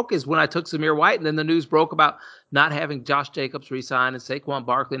news broke is when I took Zamir White, and then the news broke about not having Josh Jacobs resign and Saquon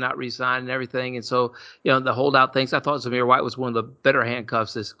Barkley not resign and everything. And so, the holdout things, I thought Zamir White was one of the better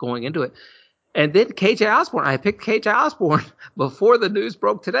handcuffs that's going into it. And then KJ Osborne, I picked KJ Osborne before the news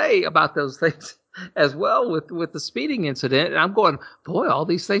broke today about those things as well with the speeding incident. And I'm going, boy, all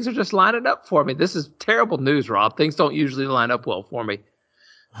these things are just lining up for me. This is terrible news, Rob. Things don't usually line up well for me.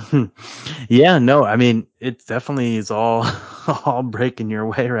 Yeah, no, I mean, it definitely is all all breaking your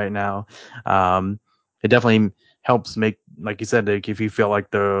way right now. It definitely helps make, like you said, like if you feel like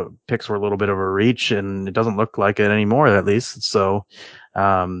the picks were a little bit of a reach, and it doesn't look like it anymore, at least. So,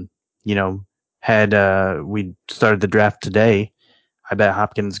 um, you know, had we started the draft today, I bet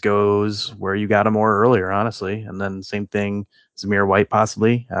Hopkins goes where you got him or earlier, honestly, and then same thing, Zamir White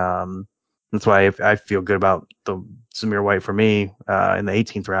possibly. That's why I feel good about the Zamir White for me in the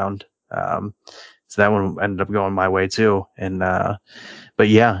 18th round. So that one ended up going my way too. And but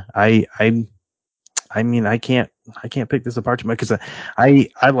yeah, I mean I can't pick this apart too much because I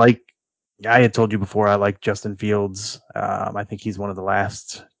like I had told you before I like Justin Fields. I think he's one of the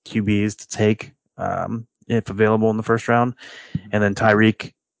last QBs to take if available in the first round, and then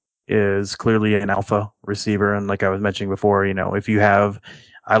Tyreek is clearly an alpha receiver. And like I was mentioning before, if you have,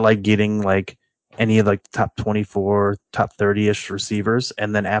 I like getting like any of like the top 24, top 30 ish receivers.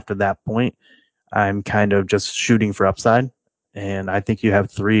 And then after that point, I'm kind of just shooting for upside. And I think you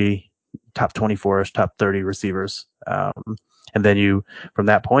have three top 24 ish, top 30 receivers. And then from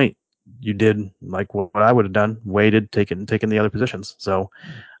that point, you did like what I would have done, waited, taken the other positions. So,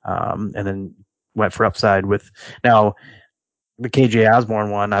 and then went for upside with now the KJ Osborne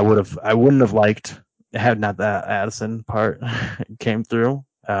one, I wouldn't have liked had not that Addison part came through.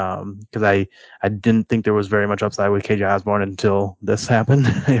 Because I didn't think there was very much upside with KJ Osborne until this happened.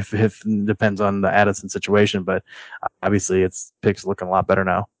 if depends on the Addison situation, but obviously its picks looking a lot better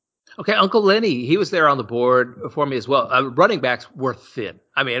now. Okay, Uncle Lenny, he was there on the board for me as well. Running backs were thin.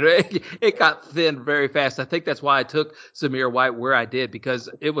 I mean, it got thin very fast. I think that's why I took Zamir White where I did, because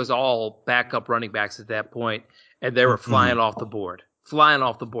it was all backup running backs at that point, and they were flying off the board. Flying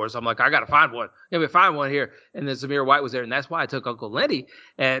off the board. So I'm like, I got to find one. Let me find one here. And then Zamir White was there, and that's why I took Uncle Lenny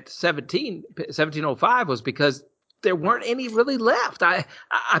at 1705 was because there weren't any really left. I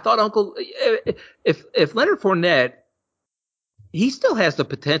thought if Leonard Fournette, he still has the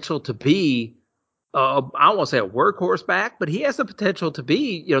potential to be I don't want to say a workhorse back, but he has the potential to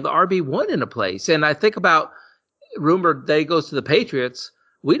be, the RB1 in a place. And I think about rumored that he goes to the Patriots.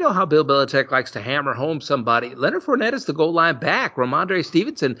 We know how Bill Belichick likes to hammer home somebody. Leonard Fournette is the goal line back. Ramondre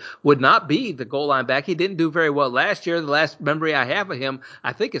Stevenson would not be the goal line back. He didn't do very well last year. The last memory I have of him,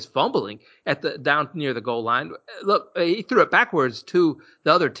 I think, is fumbling at the down near the goal line. Look, he threw it backwards to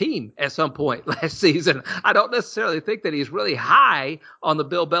the other team at some point last season. I don't necessarily think that he's really high on the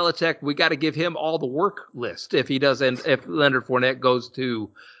Bill Belichick, we got to give him all the work list if he doesn't, if Leonard Fournette goes to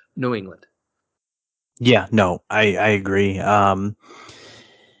New England. Yeah, no, I agree.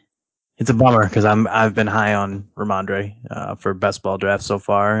 It's a bummer because I've been high on Ramondre for best ball draft so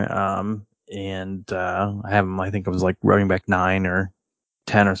far, and I have him. I think it was like running back 9 or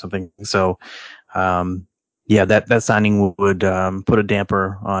 10 or something. So, yeah, that signing would put a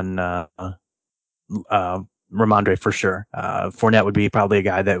damper on Ramondre for sure. Fournette would be probably a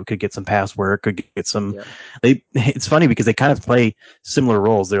guy that could get some pass work, could get some. Yep. It's funny because they kind of play similar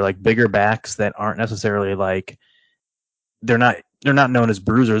roles. They're like bigger backs that aren't necessarily like they're not known as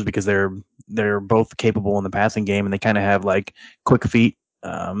bruisers because they're both capable in the passing game, and they kind of have like quick feet,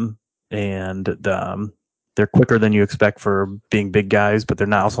 and they're quicker than you expect for being big guys, but they're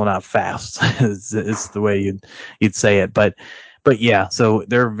not also not fast. is the way you'd say it, but yeah, so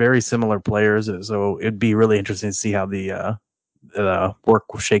they're very similar players. So it'd be really interesting to see how the work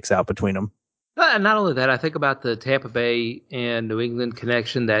shakes out between them. Not only that, I think about the Tampa Bay and New England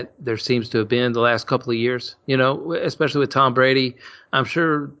connection that there seems to have been the last couple of years, especially with Tom Brady. I'm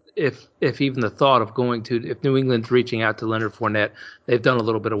sure if even the thought of if New England's reaching out to Leonard Fournette, they've done a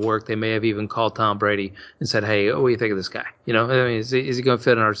little bit of work. They may have even called Tom Brady and said, hey, what do you think of this guy? I mean, is he going to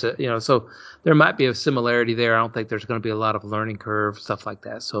fit in our, so there might be a similarity there. I don't think there's going to be a lot of learning curve, stuff like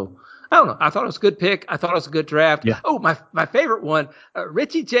that. So I don't know. I thought it was a good pick. I thought it was a good draft. Yeah. Oh, my favorite one,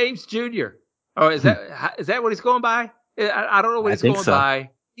 Richie James Jr. Oh, is that what he's going by? I don't know what he's going by.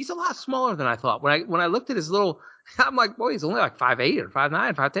 He's a lot smaller than I thought. When I looked at his little, I'm like, boy, he's only like 5'8" or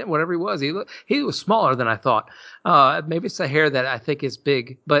 5'9", 5'10", whatever he was. He was smaller than I thought. Maybe it's the hair that I think is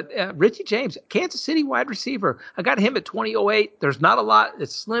big. But Richie James, Kansas City wide receiver. I got him at 2008. There's not a lot.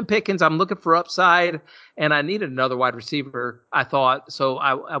 It's slim pickings. I'm looking for upside, and I needed another wide receiver, I thought. So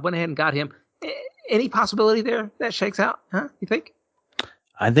I went ahead and got him. Any possibility there that shakes out? Huh? You think?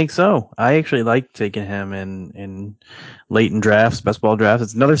 I think so. I actually like taking him in late in drafts, best ball drafts.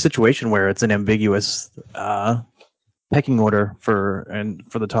 It's another situation where it's an ambiguous pecking order for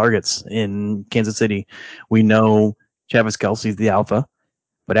the targets in Kansas City. We know Travis Kelce's the alpha,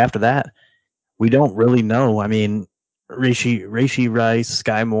 but after that, we don't really know. I mean, Rashee Rice,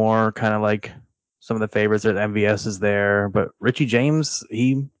 Sky Moore, kind of like some of the favorites at MVS is there, but Richie James,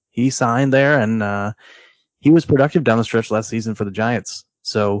 he signed there, and he was productive down the stretch last season for the Giants.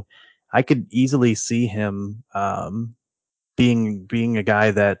 So I could easily see him being a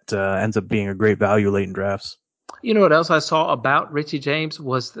guy that ends up being a great value late in drafts. You know what else I saw about Richie James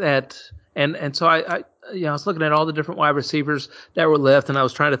was that, and so I was looking at all the different wide receivers that were left, and I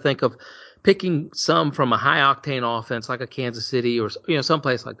was trying to think of picking some from a high octane offense like a Kansas City or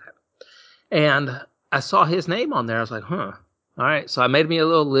someplace like that. And I saw his name on there. I was like, huh. All right. So I made me a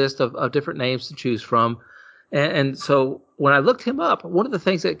little list of different names to choose from. And so when I looked him up, one of the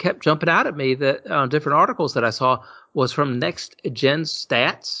things that kept jumping out at me that on different articles that I saw was from Next Gen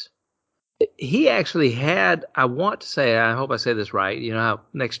Stats. He actually had, I want to say, I hope I say this right. You know how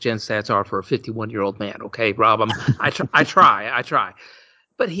Next Gen Stats are for a 51-year-old man. Okay, Rob, I try.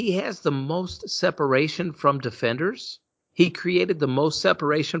 But he has the most separation from defenders. He created the most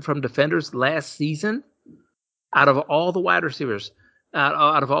separation from defenders last season out of all the wide receivers,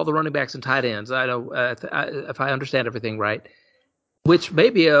 out of all the running backs and tight ends. I know if I understand everything right, which may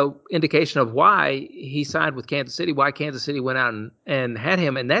be a indication of why he signed with Kansas City, why Kansas City went out and had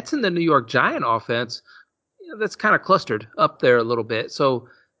him, and that's in the New York Giant offense. That's kind of clustered up there a little bit. So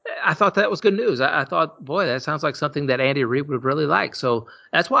I thought that was good news. I thought, boy, that sounds like something that Andy Reid would really like. So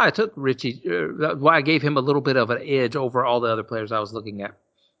that's why I took Richie, why I gave him a little bit of an edge over all the other players I was looking at.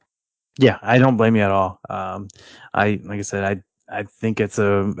 Yeah, I don't blame you at all. I like I said, I think that's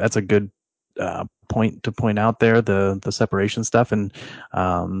a good point to point out there, the separation stuff, and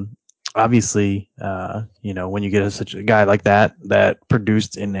obviously, when you get such a guy like that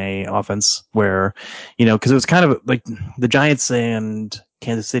produced in a offense where, because it was kind of like the Giants and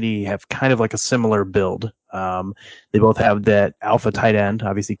Kansas City have kind of like a similar build. They both have that alpha tight end.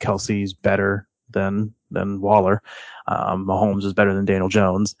 Obviously, Kelsey's better than Waller. Mahomes is better than Daniel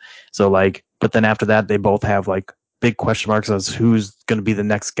Jones. So like, but then after that, they both have like big question marks as who's going to be the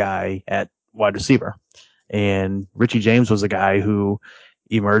next guy at wide receiver. And Richie James was a guy who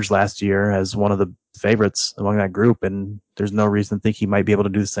emerged last year as one of the favorites among that group, and there's no reason to think he might be able to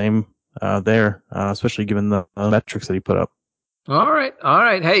do the same there, especially given the metrics that he put up. All right, all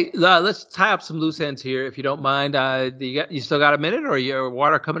right. Hey, let's tie up some loose ends here, if you don't mind. You still got a minute, or your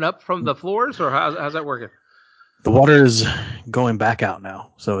water coming up from the floors, or how's that working? The water is going back out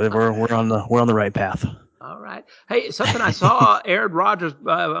now, so we're on the right path. All right. Hey, something I saw. Aaron Rodgers.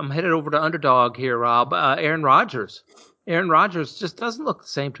 I'm headed over to Underdog here, Rob. Aaron Rodgers. Aaron Rodgers just doesn't look the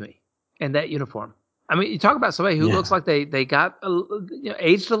same to me in that uniform. I mean, you talk about somebody who looks Yeah. like they got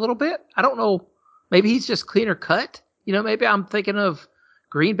aged a little bit. I don't know. Maybe he's just cleaner cut. Maybe I'm thinking of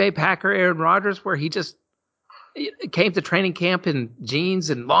Green Bay Packer Aaron Rodgers, where he just came to training camp in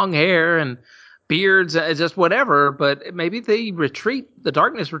jeans and long hair and beards, just whatever. But maybe the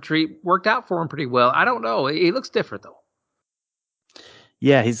darkness retreat, worked out for him pretty well. I don't know. He looks different though.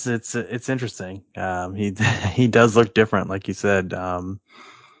 Yeah, it's interesting. He he does look different, like you said. I'm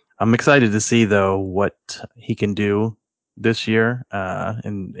excited to see though what he can do this year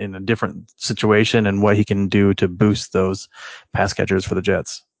in a different situation and what he can do to boost those pass catchers for the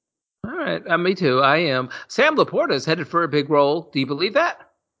Jets. All right, me too. I am. Sam Laporta is headed for a big role. Do you believe that?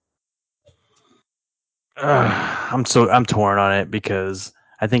 I'm torn on it because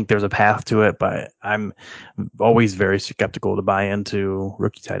I think there's a path to it, but I'm always very skeptical to buy into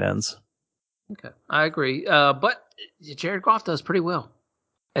rookie tight ends. Okay, I agree. But Jared Goff does pretty well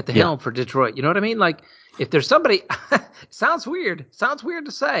at the Yeah, helm for Detroit. You know what I mean? Like, if there's somebody, sounds weird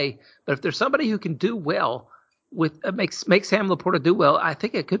to say, but if there's somebody who can do well with makes Sam Laporta do well, I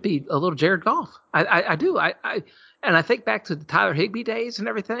think it could be a little Jared Goff. I do. And I think back to the Tyler Higbee days and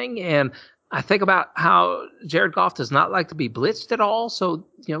everything, and I think about how Jared Goff does not like to be blitzed at all. So,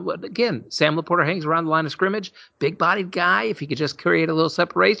 again, Sam Laporta hangs around the line of scrimmage, big bodied guy. If he could just create a little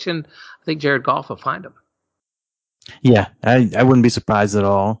separation, I think Jared Goff will find him. yeah, I wouldn't be surprised at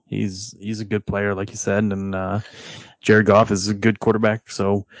all. He's a good player, like you said, and Jared Goff is a good quarterback.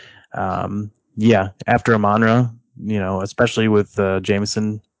 So, yeah, after Amonra, especially with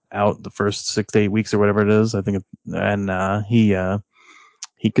Jameson out the first 6 to 8 weeks or whatever it is, I think, and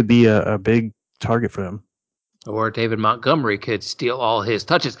he could be a big target for him. Or David Montgomery could steal all his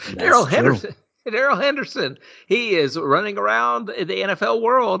touches. That's Daryl true. Henderson. Daryl Henderson. He is running around in the NFL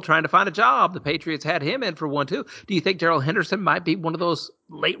world trying to find a job. The Patriots had him in for one, too. Do you think Daryl Henderson might be one of those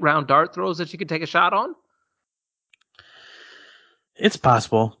late round dart throws that you could take a shot on? It's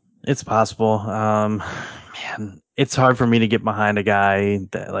possible. It's possible. Man, it's hard for me to get behind a guy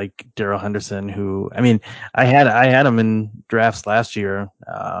that like Daryl Henderson, who I mean, I had him in drafts last year.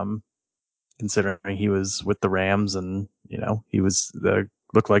 Considering he was with the Rams and he was the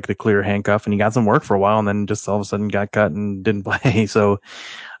looked like the clear handcuff and he got some work for a while and then just all of a sudden got cut and didn't play. So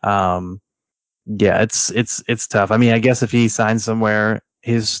um, yeah, it's tough. I mean, I guess if he signs somewhere,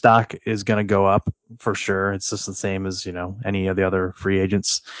 his stock is going to go up for sure. It's just the same as any of the other free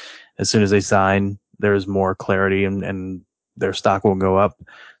agents. As soon as they sign, there's more clarity and their stock will go up.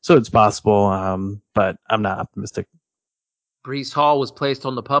 So it's possible, but I'm not optimistic. Brees Hall was placed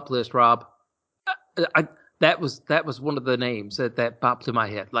on the pup list, Rob. I, that was one of the names that popped in my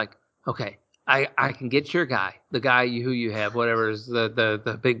head. Like, Okay, I can get your guy, the guy who you have, whatever is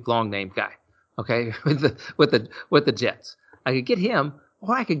the big long name guy. Okay, with the Jets, I could get him,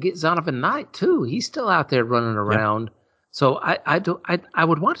 or I could get Zonovan Knight too. He's still out there running Yep. around. So I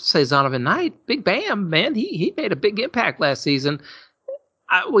would want to say Zonovan Knight, Big Bam, man. He made a big impact last season.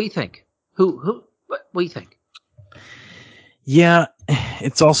 What do you think? What do you think? Yeah,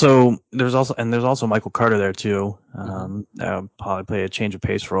 it's also there's also Michael Carter there too. Mm-hmm. Probably play a change of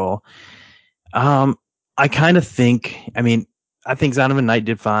pace role. Um, I kind of think. I mean, I think Zonovan Knight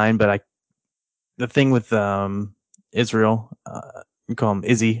did fine, but the thing with Israel, we call him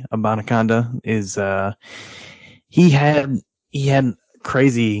Izzy Abanaconda, is he had he had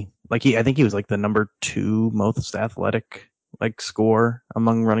crazy like I think he was like the number 2 most athletic like score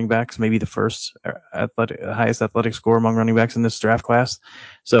among running backs, maybe the first highest athletic score among running backs in this draft class.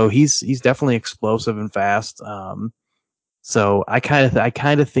 So he's definitely explosive and fast. So I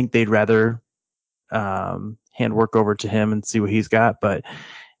kind of think they'd rather hand work over to him and see what he's got. But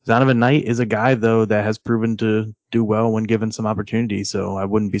Zonovan Knight is a guy though that has proven to do well when given some opportunity. So I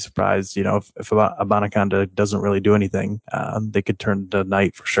wouldn't be surprised, if Abanaconda doesn't really do anything, they could turn to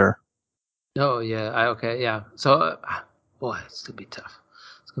Knight for sure. Oh yeah, okay, yeah. So, boy, it's gonna be tough.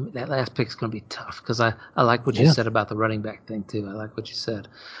 That last pick's gonna be tough because I like what you Yeah. said about the running back thing too. I like what you said.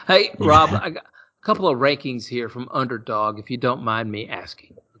 Hey, Rob, Yeah. I got a couple of rankings here from Underdog, if you don't mind me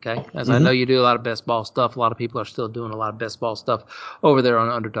asking. Okay, as I hmm know you do a lot of best ball stuff. A lot of people are still doing a lot of best ball stuff over there on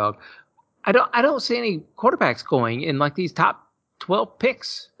Underdog. I don't see any quarterbacks going in like these top 12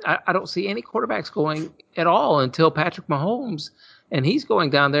 picks. I don't see any quarterbacks going at all until Patrick Mahomes, and he's going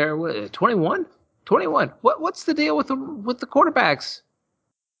down there 21. 21. What's the deal with the quarterbacks?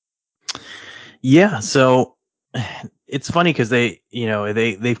 Yeah. So it's funny because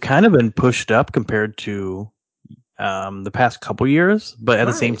they've kind of been pushed up compared to the past couple years, but at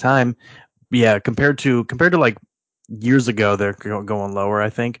the same Right. time, yeah, compared to like years ago, they're going lower. I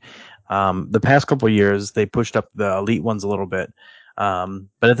think the past couple of years they pushed up the elite ones a little bit,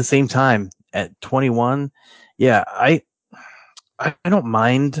 but at the same time, at 21, yeah, I don't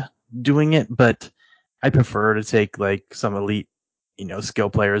mind doing it, but I prefer to take like some elite, skill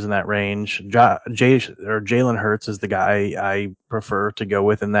players in that range. Jalen Hurts is the guy I prefer to go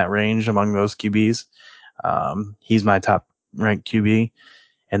with in that range among those QBs. He's my top ranked QB,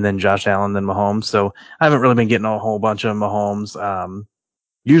 and then Josh Allen, then Mahomes. So I haven't really been getting a whole bunch of Mahomes.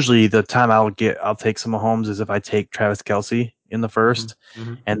 Usually the time I'll take some Mahomes is if I take Travis Kelsey in the Hmm. first,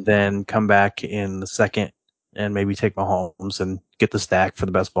 Hmm. and then come back in the second and maybe take Mahomes and get the stack for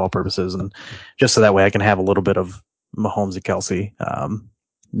the best ball purposes, and just so that way I can have a little bit of Mahomes and Kelsey,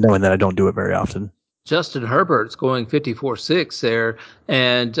 knowing that I don't do it very often. Justin Herbert's going 54.6 there,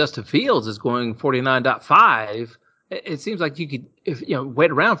 and Justin Fields is going 49.5. It seems like you could, if wait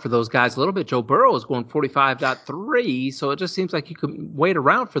around for those guys a little bit. Joe Burrow is going 45.3, so it just seems like you could wait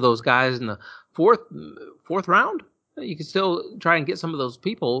around for those guys in the fourth fourth round. You can still try and get some of those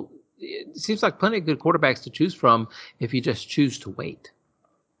people. It seems like plenty of good quarterbacks to choose from if you just choose to wait.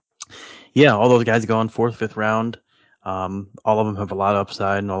 Yeah, all those guys going fourth, fifth round. All of them have a lot of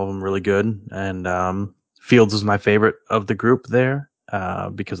upside, and all of them really good. And Fields is my favorite of the group there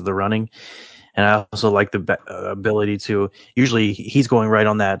because of the running, and I also like the ability to. Usually, he's going right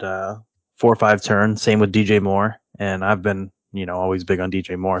on that 4 or 5 turn. Same with DJ Moore, and I've been always big on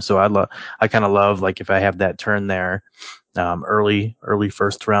DJ Moore. So I kind of love like if I have that turn there, early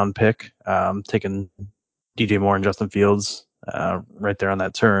first round pick, taking DJ Moore and Justin Fields right there on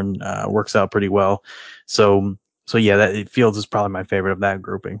that turn works out pretty well. So yeah, that Fields is probably my favorite of that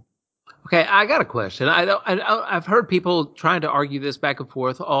grouping. Okay, I got a question. I've heard people trying to argue this back and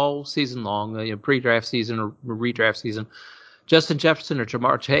forth all season long, pre-draft season or redraft season. Justin Jefferson or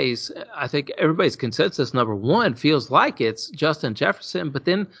Jamar Chase. I think everybody's consensus number one feels like it's Justin Jefferson, but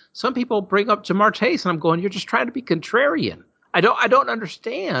then some people bring up Jamar Chase, and I'm going, you're just trying to be contrarian. I don't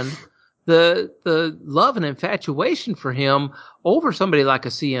understand the love and infatuation for him over somebody like a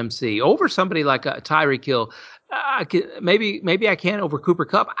CMC, over somebody like a Tyreek Hill. Maybe I can over Cooper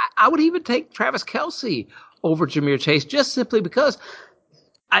Cup. I would even take Travis Kelsey over Jameer Chase just simply because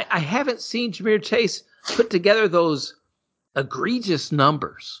I haven't seen Jameer Chase put together those egregious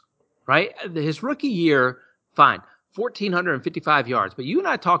numbers, right? His rookie year, fine, 1,455 yards. But you and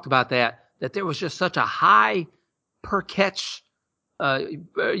I talked about that there was just such a high per catch, uh,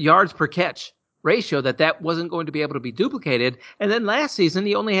 yards per catch ratio that wasn't going to be able to be duplicated. And then last season,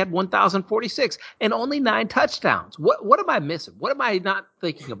 he only had 1,046 and only 9 touchdowns. What am I missing? What am I not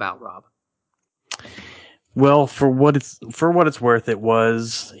thinking about, Rob? Well, for what it's worth,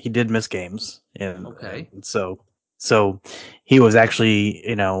 he did miss games, and Okay. so So he was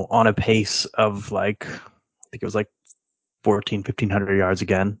actually, on a pace of like, I think it was like 14, 1,500 yards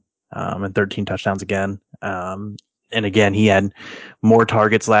again, and 13 touchdowns again. And again, he had more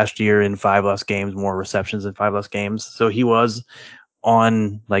targets last year in 5 less games, more receptions in 5 less games. So he was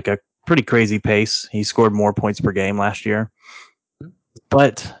on like a pretty crazy pace. He scored more points per game last year.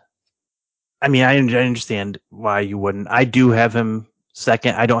 But I mean, I understand why you wouldn't. I do have him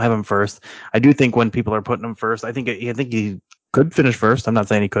second. I don't have him first. I do think when people are putting him first, I think he could finish first. I'm not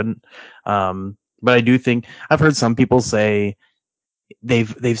saying he couldn't. But I do think I've heard some people say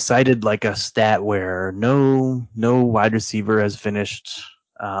they've cited like a stat where no wide receiver has finished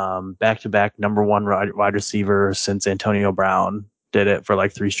back to back number one wide receiver since Antonio Brown did it for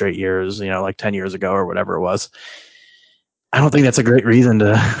like 3 straight years, like 10 years ago or whatever it was. I don't think that's a great reason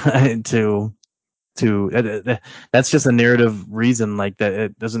to that's just a narrative reason, like that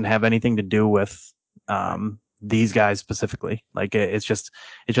it doesn't have anything to do with these guys specifically. Like it's just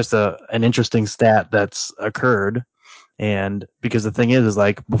an interesting stat that's occurred. And because the thing is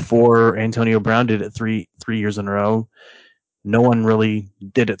like before Antonio Brown did it three years in a row, no one really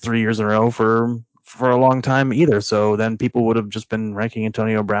did it 3 years in a row for a long time either. So then people would have just been ranking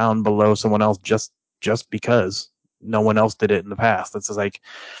Antonio Brown below someone else just because no one else did it in the past. It's just like,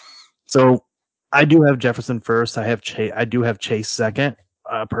 so I do have Jefferson first. I do have Chase second,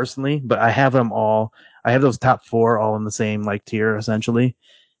 personally, but I have them all. I have those top four all in the same like tier essentially.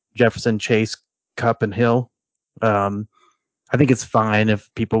 Jefferson, Chase, Cup, and Hill. Um, I think it's fine if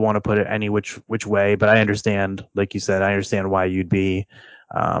people want to put it any which way, but I understand, like you said, I understand why you'd be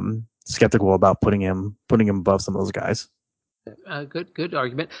skeptical about putting him above some of those guys. Good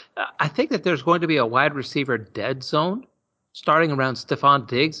argument. I think that there's going to be a wide receiver dead zone starting around Stephon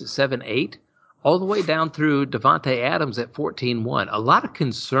Diggs at 7-8, all the way down through Devontae Adams at 14-1. A lot of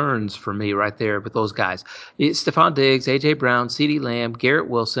concerns for me right there with those guys. It's Stephon Diggs, A.J. Brown, CeeDee Lamb, Garrett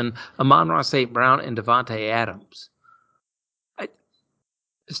Wilson, Amon-Ra St. Brown, and Devontae Adams. I,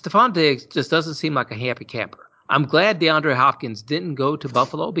 Stephon Diggs just doesn't seem like a happy camper. I'm glad DeAndre Hopkins didn't go to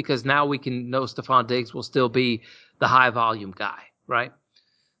Buffalo because now we can know Stephon Diggs will still be the high volume guy, right?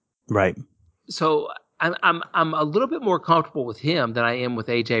 Right. So I'm a little bit more comfortable with him than I am with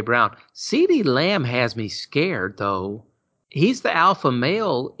AJ Brown. CeeDee Lamb has me scared though. He's the alpha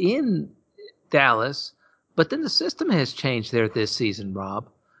male in Dallas, but then the system has changed there this season, Rob.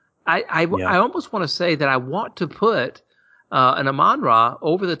 Yeah. I almost want to say that I want to put an Amon-Ra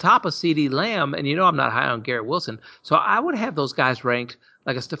over the top of CeeDee Lamb, and I'm not high on Garrett Wilson, so I would have those guys ranked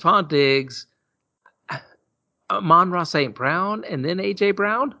like a Stephon Diggs, Amon-Ra St. Brown, and then AJ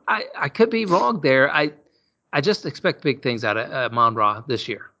Brown. I could be wrong there. I just expect big things out of Amon-Ra this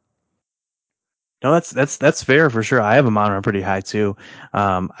year. No, that's fair for sure. I have him on pretty high too.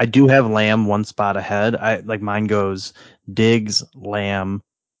 I do have Lamb one spot ahead. I like mine goes Diggs, Lamb,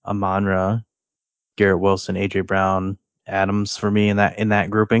 Amonra, Garrett Wilson, AJ Brown, Adams for me in that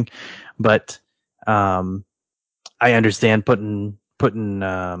grouping. But um, I understand putting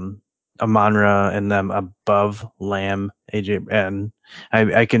Amonra and them above Lamb, AJ, and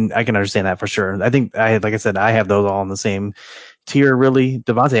I can understand that for sure. I think like I said, I have those all in the same tier. Really,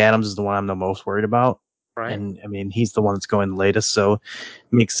 Devontae Adams is the one I'm the most worried about, Right. and I mean he's the one that's going the latest, so it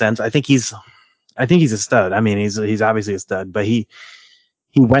makes sense. I think he's a stud. I mean he's obviously a stud, but he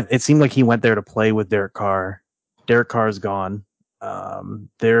went. It seemed like he went there to play with Derek Carr. Derek Carr is gone.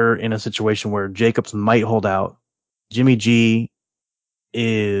 They're in a situation where Jacobs might hold out. Jimmy G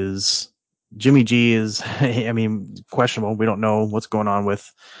is Jimmy G is I mean questionable. We don't know what's going on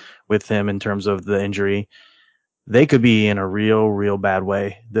with him in terms of the injury. They could be in a real bad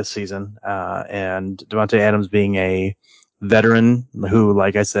way this season. And Devontae Adams being a veteran who,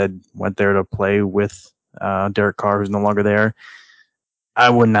 like I said, went there to play with Derek Carr, who's no longer there. I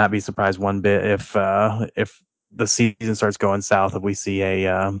would not be surprised one bit if the season starts going south if we see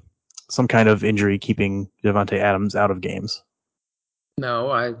a some kind of injury keeping Devontae Adams out of games.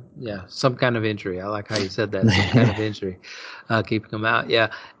 No, yeah, some kind of injury. I like how you said that. Some kind of injury, keeping him out.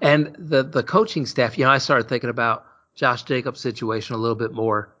 Yeah, and the coaching staff. I started thinking about Josh Jacobs' situation a little bit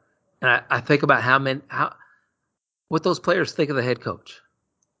more, and I think about how what those players think of the head coach.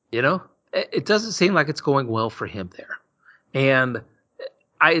 It doesn't seem like it's going well for him there, and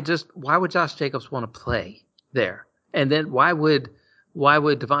why would Josh Jacobs want to play there? And then why would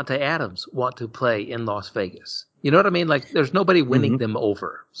Devontae Adams want to play in Las Vegas? You know what I mean? Like there's nobody winning hmm them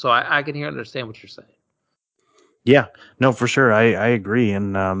over. So I can hear and understand what you're saying. Yeah, no, for sure, I agree,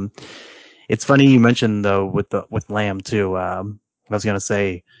 and it's funny you mentioned though with Lamb too. I was gonna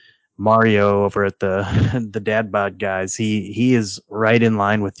say Mario over at the the Dad Bod guys. He is right in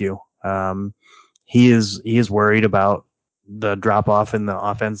line with you. he is worried about the drop off in the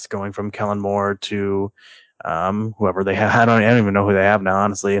offense going from Kellen Moore to whoever they have. I don't even know who they have now,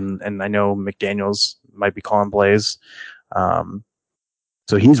 honestly. And I know McDaniels might be calling plays. Um,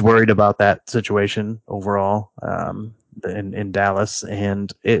 so he's worried about that situation overall in Dallas,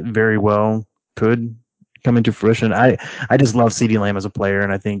 and it very well could come into fruition. I just love CeeDee Lamb as a player,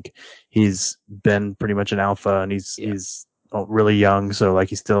 and I think he's been pretty much an alpha, and Yeah. he's really young, so like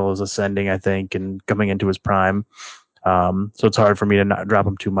he still is ascending, I think, and coming into his prime. So it's hard for me to not drop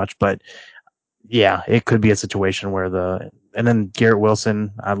him too much, but yeah, it could be a situation where and then Garrett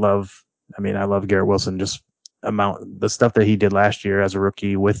Wilson, I love Garrett Wilson, just the stuff that he did last year as a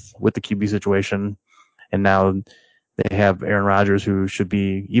rookie with the QB situation, and now they have Aaron Rodgers, who should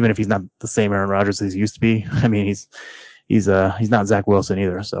be, even if he's not the same Aaron Rodgers as he used to be. I mean, he's not Zach Wilson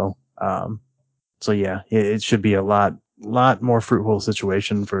either. So yeah, it should be a lot more fruitful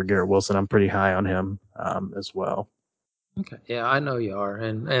situation for Garrett Wilson. I'm pretty high on him as well. Okay. Yeah, I know you are,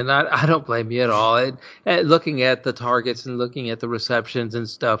 and I don't blame you at all. Looking at the targets and looking at the receptions and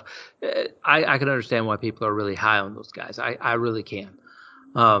stuff, I can understand why people are really high on those guys. I really can.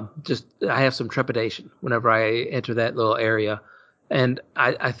 Just I have some trepidation whenever I enter that little area, and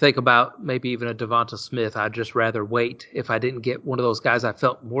I think about maybe even a Devonta Smith. I'd just rather wait if I didn't get one of those guys I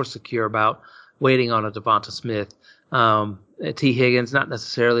felt more secure about waiting on a Devonta Smith. T. Higgins, not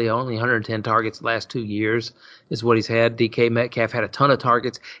necessarily, only 110 targets the last 2 years is what he's had. DK Metcalf had a ton of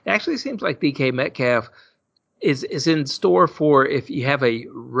targets. It actually seems like DK Metcalf is in store for if you have a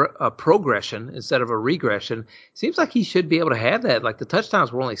progression instead of a regression. Seems like he should be able to have that. Like the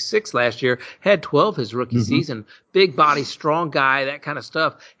touchdowns were only 6 last year, had 12 his rookie Mm-hmm. season. Big body, strong guy, that kind of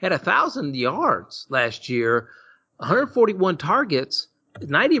stuff. Had 1,000 yards last year, 141 targets,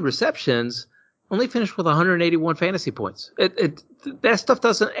 90 receptions. Only finished with 181 fantasy points. That stuff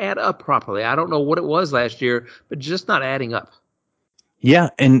doesn't add up properly. I don't know what it was last year, but just not adding up. Yeah,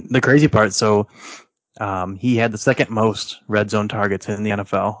 and the crazy part, so he had the second most red zone targets in the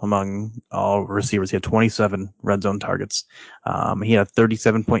NFL among all receivers. He had 27 red zone targets. He had a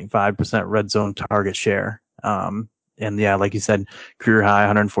 37.5% red zone target share. And yeah, like you said, career high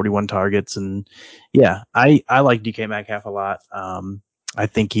 141 targets. And yeah, I like DK Metcalf a lot. I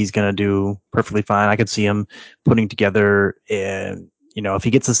think he's going to do perfectly fine. I could see him putting together, if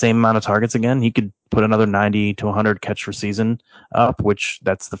he gets the same amount of targets again, he could put another 90 to 100 catch per season up, which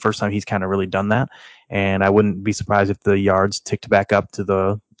that's the first time he's kind of really done that. And I wouldn't be surprised if the yards ticked back up to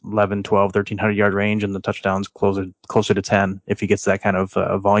the 11, 12, 1300 yard range and the touchdowns closer to 10 if he gets that kind of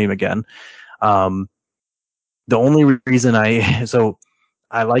volume again. The only reason so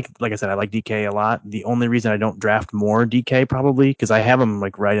I like I said, I like DK a lot. The only reason I don't draft more DK probably because I have him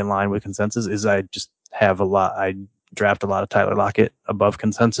like right in line with consensus is I just I draft a lot of Tyler Lockett above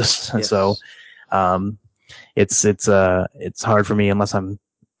consensus. And so Yes. um, it's hard for me unless I'm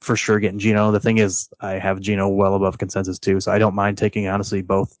for sure getting Geno. The thing is, I have Geno well above consensus too, so I don't mind taking honestly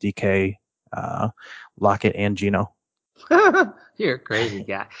both DK, Lockett, and Geno. You're a crazy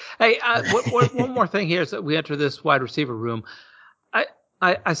guy. Hey, one more thing here as we enter this wide receiver room.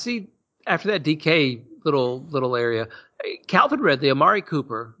 I, I see after that DK little area, Calvin Ridley, Amari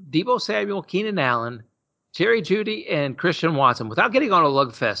Cooper, Debo Samuel, Keenan Allen, Jerry Judy, and Christian Watson. Without getting on a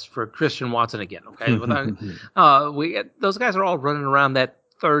lug fest for Christian Watson again, okay? Without those guys are all running around that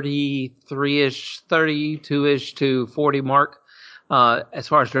 33-ish, 32-ish to 40 mark as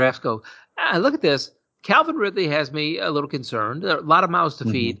far as drafts go. I look at this. Calvin Ridley has me a little concerned. There are a lot of mouths to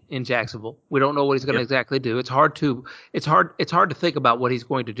feed in Jacksonville. We don't know what he's going to Yep. exactly do. It's hard to think about what he's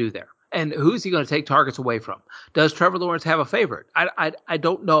going to do there. And who's he going to take targets away from? Does Trevor Lawrence have a favorite? I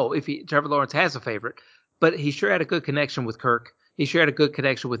don't know if Trevor Lawrence has a favorite, but he sure had a good connection with Kirk. He sure had a good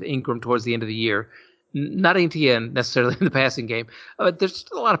connection with Ingram towards the end of the year. Not Etienne necessarily in the passing game, but there's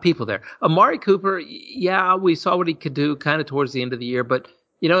just a lot of people there. Amari Cooper, yeah, we saw what he could do kind of towards the end of the year, but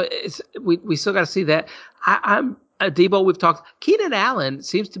we still got to see that. I'm Debo. We've talked. Keenan Allen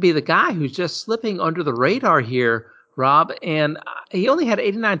seems to be the guy who's just slipping under the radar here, Rob. And he only had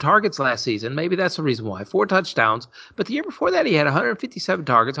 89 targets last season. Maybe that's the reason why. 4 touchdowns. But the year before that, he had 157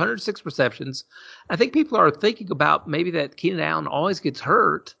 targets, 106 receptions. I think people are thinking about maybe that Keenan Allen always gets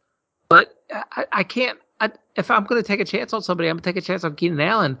hurt. But I can't. If I'm going to take a chance on somebody, I'm going to take a chance on Keenan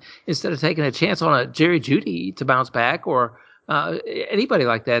Allen instead of taking a chance on a Jerry Jeudy to bounce back or anybody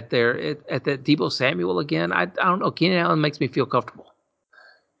like that there at that Debo Samuel again. I don't know. Keenan Allen makes me feel comfortable.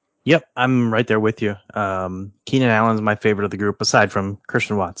 Yep, I'm right there with you. Keenan Allen's my favorite of the group, aside from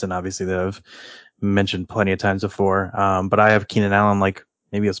Christian Watson, obviously, that I've mentioned plenty of times before. But I have Keenan Allen like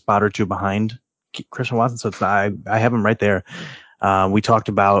maybe a spot or two behind Christian Watson, so I have him right there. We talked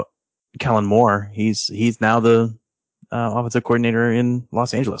about Kellen Moore. He's now the offensive coordinator in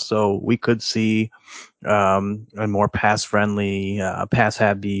Los Angeles. So we could see a more pass friendly, pass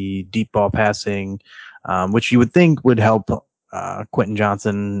happy, deep ball passing, which you would think would help Quentin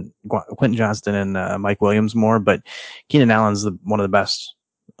Johnston and Mike Williams more. But Keenan Allen's one of the best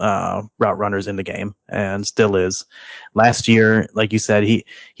route runners in the game and still is. Last year, like you said, he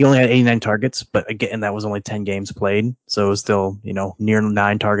only had 89 targets, but again, that was only 10 games played. So it was still, near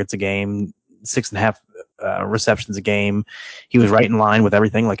 9 targets a game, 6.5 receptions a game. He was right in line with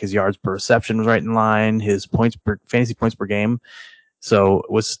everything. Like his yards per reception was right in line. His fantasy points per game. So it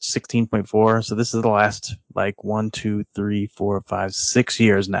was 16.4. So this is the last 1, 2, 3, 4, 5, 6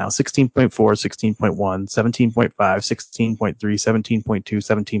 years now. 16.4, 16.1, 17.5, 16.3,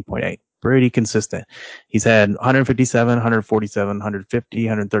 17.2, 17.8. Pretty consistent. He's had 157, 147, 150,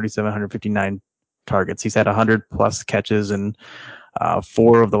 137, 159 targets. He's had 100 plus catches and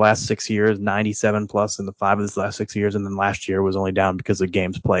 4 of the last 6 years, 97 plus in the 5 of the last 6 years, and then last year was only down because of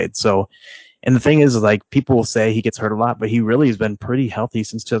games played. So, and the thing is, people will say he gets hurt a lot, but he really has been pretty healthy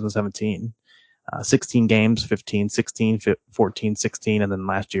since 2017. 16 games, 15, 16, 14, 16, and then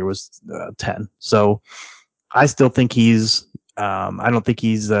last year was 10. So I still think I don't think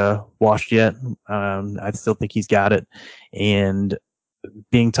he's washed yet. I still think he's got it. And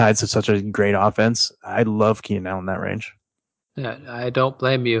being tied to such a great offense, I love Keenan Allen in that range. Yeah, I don't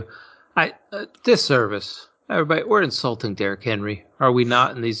blame you. Disservice. Everybody, we're insulting Derrick Henry. Are we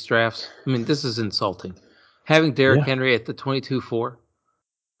not in these drafts? I mean, this is insulting. Having Derrick Yeah. Henry at the 22-4,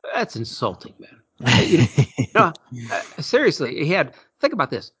 that's insulting, man. Seriously, think about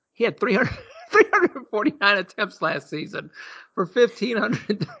this. He had 349 attempts last season for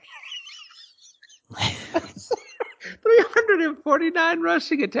 1,500. 349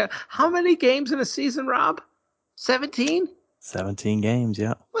 rushing attempts. How many games in a season, Rob? 17? 17 games,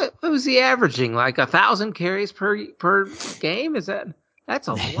 yeah. What was he averaging? Like 1,000 carries per game? That's a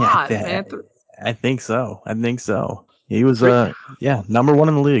Yeah, lot, man. I think so. I think so. He was Three, number one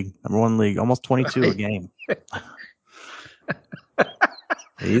in the league. Number one in the league. Almost 22 a game.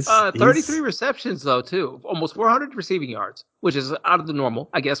 He's 33 receptions though too, almost 400 receiving yards, which is out of the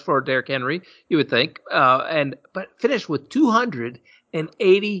normal, I guess, for Derrick Henry. You would think, but finished with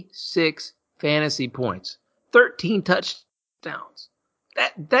 286 fantasy points, 13 touchdowns.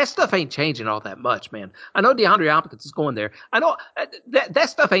 That stuff ain't changing all that much, man. I know DeAndre Hopkins is going there. I know that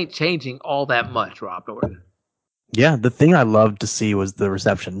stuff ain't changing all that much, Rob Norton. Yeah, the thing I loved to see was the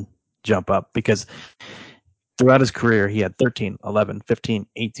reception jump up because throughout his career, he had 13, 11, 15,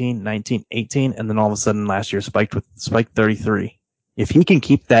 18, 19, 18, and then all of a sudden last year spiked 33. If he can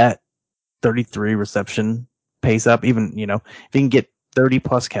keep that 33 reception pace up, even, if he can get 30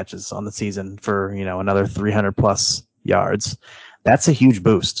 plus catches on the season for, another 300 plus yards, that's a huge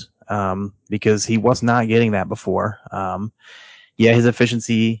boost because he was not getting that before. Yeah, his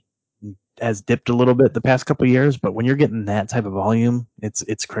efficiency has dipped a little bit the past couple of years, but when you're getting that type of volume,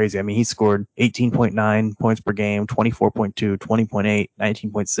 it's crazy. I mean, he scored 18.9 points per game, 24.2, 20.8,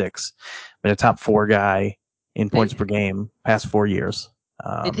 19.6. Been a top 4 guy in points per game past 4 years.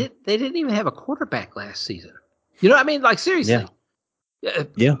 They didn't even have a quarterback last season. You know what I mean? Like seriously.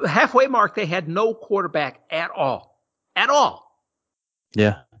 Yeah. Halfway mark, they had no quarterback at all. At all.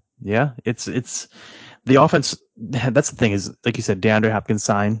 Yeah. Yeah. It's the offense. That's the thing is, like you said, DeAndre Hopkins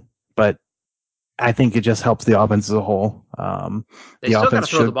signed, but I think it just helps the offense as a whole. They The still got to offense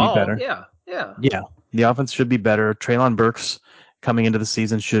throw the should be ball. better. Yeah. Yeah. Yeah, the offense should be better. Traylon Burks coming into the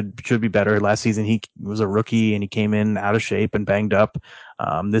season should be better. Last season he was a rookie and he came in out of shape and banged up.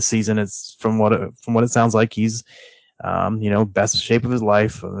 This season it's from what it sounds like he's best shape of his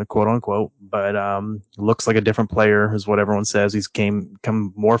life, quote unquote. But looks like a different player is what everyone says. He's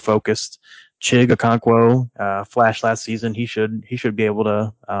come more focused. Chig Okonkwo flashed last season. He should be able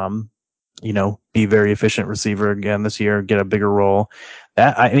to be very efficient receiver again this year, get a bigger role.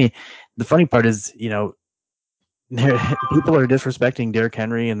 The funny part is, people are disrespecting Derrick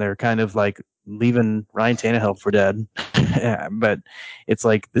Henry and they're kind of like leaving Ryan Tannehill for dead. But it's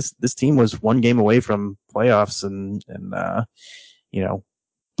like this team was one game away from playoffs and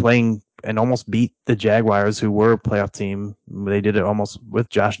playing and almost beat the Jaguars, who were a playoff team. They did it almost with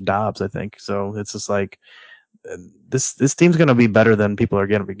Josh Dobbs, I think. So it's just like this team's going to be better than people are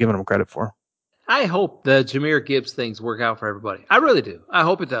giving them credit for. I hope the Jahmyr Gibbs things work out for everybody. I really do. I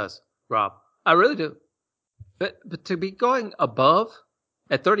hope it does, Rob. I really do. But to be going above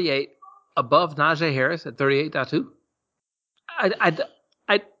at 38, above Najee Harris at 38.2, I,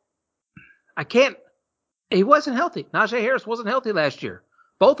 I, I can't. He wasn't healthy. Najee Harris wasn't healthy last year.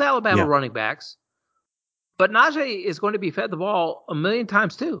 Both Alabama Yeah. running backs. But Najee is going to be fed the ball a million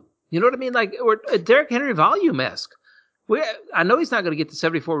times too. You know what I mean? Like, or Derrick Henry volume esque. I know he's not going to get the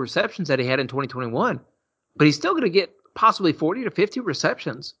 74 receptions that he had in 2021, but he's still going to get possibly 40 to 50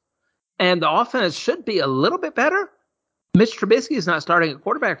 receptions. And the offense should be a little bit better. Mitch Trubisky is not starting at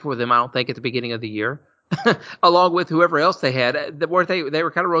quarterback for them, I don't think, at the beginning of the year, along with whoever else they had. They were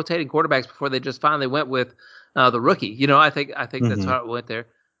kind of rotating quarterbacks before they just finally went with the rookie. You know, I think that's Mm-hmm. how it went there.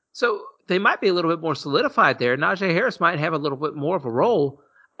 So they might be a little bit more solidified there. Najee Harris might have a little bit more of a role.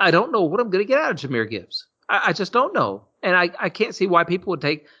 I don't know what I'm going to get out of Jahmyr Gibbs. I just don't know, and I can't see why people would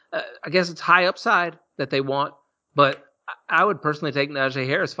take. I guess it's high upside that they want, but I would personally take Najee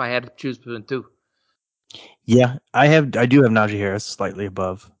Harris if I had to choose between two. Yeah, I do have Najee Harris slightly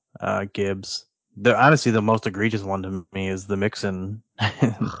above Gibbs. Honestly, the most egregious one to me is the Mixon,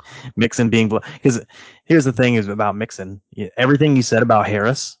 Mixon being because here's the thing is about Mixon. Everything you said about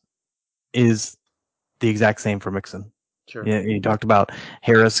Harris is the exact same for Mixon. Sure. Yeah, you talked about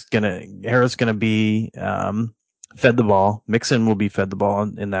Harris gonna be fed the ball. Mixon will be fed the ball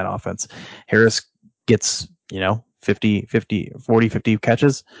in that offense. Harris gets 50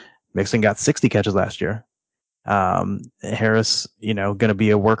 catches. Mixon got 60 catches last year. Harris, going to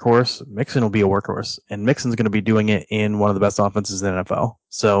be a workhorse. Mixon will be a workhorse, and Mixon's going to be doing it in one of the best offenses in the NFL.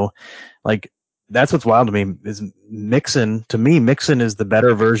 So, like, that's what's wild to me is Mixon. To me, Mixon is the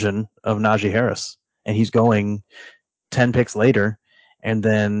better version of Najee Harris, and he's going 10 picks later, and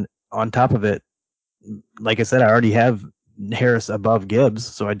then on top of it, like I said, I already have Harris above Gibbs,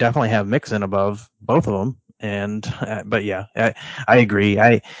 so I definitely have Mixon above both of them. And but yeah, I agree.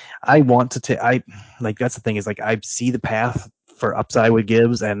 I want to take. I like that's the thing is like I see the path for upside with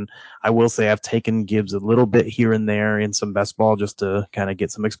Gibbs, and I will say I've taken Gibbs a little bit here and there in some best ball just to kind of get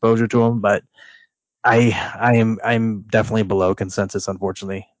some exposure to him. But I'm definitely below consensus,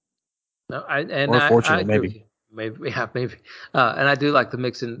 unfortunately, No, I or agree with maybe. you. Maybe yeah, maybe. And I do like the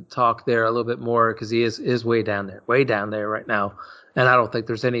mix and talk there a little bit more because he is way down there right now, and I don't think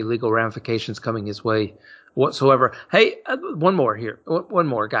there's any legal ramifications coming his way whatsoever. Hey, one more here, one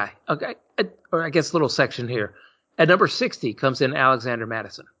more guy. Okay, or I guess little section here. At number 60 comes in Alexander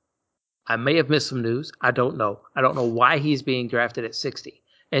Madison. I may have missed some news. I don't know. I don't know why he's being drafted at 60,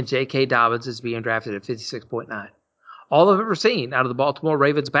 and J.K. Dobbins is being drafted at 56.9. All I've ever seen out of the Baltimore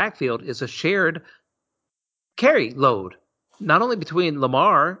Ravens backfield is a shared carry load, not only between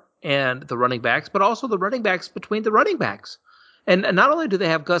Lamar and the running backs, but also the running backs between the running backs. And not only do they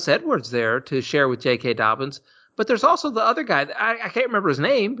have Gus Edwards there to share with J.K. Dobbins, but there's also the other guy. I can't remember his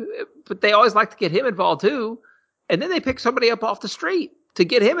name, but they always like to get him involved too. And then they pick somebody up off the street to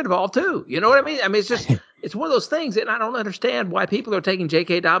get him involved too. You know what I mean? I mean, it's one of those things, and I don't understand why people are taking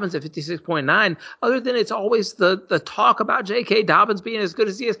J.K. Dobbins at 56.9, other than it's always the talk about J.K. Dobbins being as good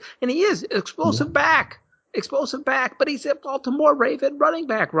as he is. And he is explosive back, but he's a Baltimore Raven running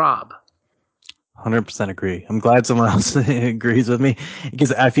back, Rob. 100% agree. I'm glad someone else agrees with me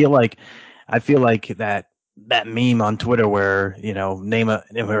because I feel like that meme on Twitter where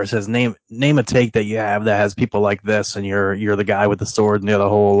where it says name a take that you have that has people like this and you're the guy with the sword and you're the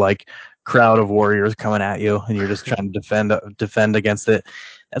whole like crowd of warriors coming at you and you're just trying to defend against it.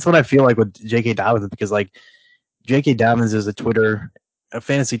 That's what I feel like with J.K. Dobbins because like J.K. Dobbins is a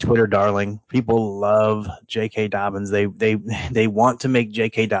fantasy Twitter darling. People love J.K. Dobbins. They want to make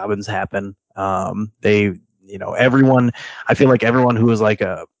J.K. Dobbins happen. Everyone. I feel like everyone who is like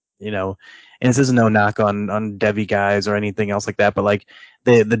and this is no knock on Devi guys or anything else like that, but like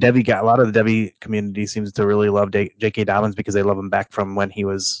the Devi guy, a lot of the Devi community seems to really love J.K. Dobbins because they love him back from when he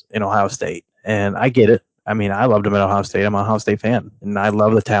was in Ohio State, and I get it. I mean, I loved him at Ohio State. I'm an Ohio State fan, and I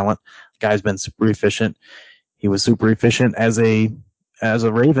love the talent. The guy's been super efficient. He was super efficient as a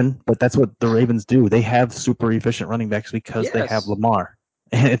Raven, but that's what the Ravens do. They have super efficient running backs because they have Yes. Lamar.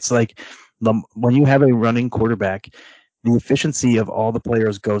 And it's like when you have a running quarterback, the efficiency of all the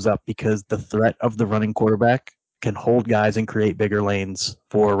players goes up because the threat of the running quarterback can hold guys and create bigger lanes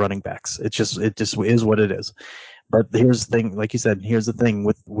for running backs. It just is what it is. But here's the thing, like you said, here's the thing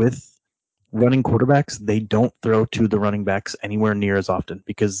with running quarterbacks, they don't throw to the running backs anywhere near as often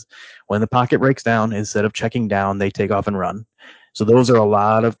because when the pocket breaks down, instead of checking down, they take off and run. So those are a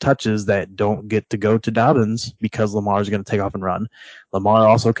lot of touches that don't get to go to Dobbins because Lamar is going to take off and run. Lamar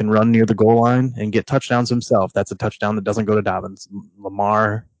also can run near the goal line and get touchdowns himself. That's a touchdown that doesn't go to Dobbins.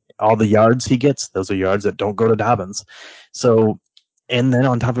 Lamar, all the yards he gets, those are yards that don't go to Dobbins. So, and then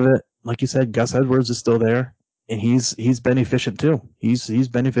on top of it, like you said, Gus Edwards is still there and he's been efficient too. He's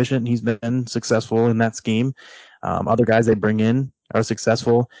been efficient. He's been successful in that scheme. Other guys they bring in are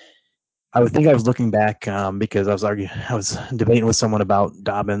successful. I would think I was looking back because I was debating with someone about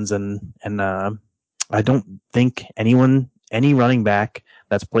Dobbins and I don't think anyone any running back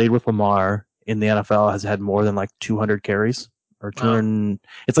that's played with Lamar in the NFL has had more than like 200 carries or 200.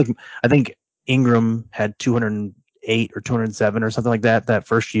 It's like, I think Ingram had 208 or 207 or something like that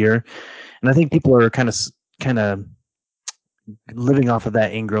first year. And I think people are kind of living off of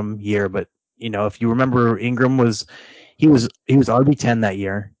that Ingram year. But if you remember, Ingram was RB10 that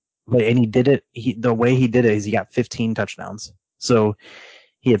year, and he did it. The way he did it is he got 15 touchdowns. So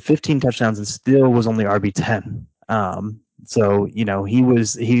he had 15 touchdowns and still was only RB10. So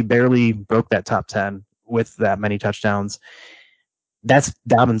he barely broke that top 10 with that many touchdowns. That's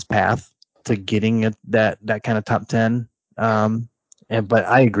Dobbins' path to getting that kind of top 10. But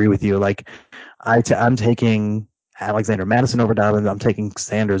I agree with you. Like I'm taking Alexander Madison over Dobbins. I'm taking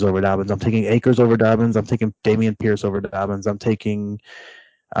Sanders over Dobbins. I'm taking Akers over Dobbins. I'm taking Damian Pierce over Dobbins. I'm taking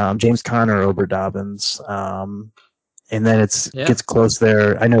James Conner over Dobbins. And then gets close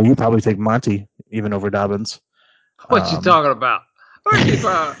there. I know you probably take Monty even over Dobbins. What you talking about? What you talking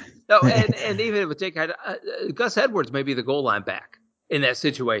about? No, and even with Jake, Gus Edwards may be the goal line back in that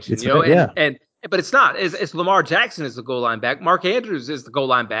situation, but it's not. It's Lamar Jackson is the goal line back. Mark Andrews is the goal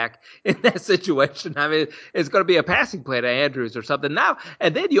line back in that situation. I mean, it's going to be a passing play to Andrews or something now.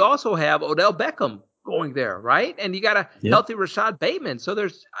 And then you also have Odell Beckham going there, right? And you got a healthy Rashad Bateman. So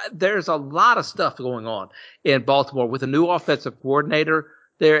there's a lot of stuff going on in Baltimore with a new offensive coordinator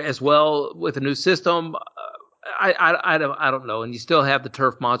there as well, with a new system. I don't know. And you still have the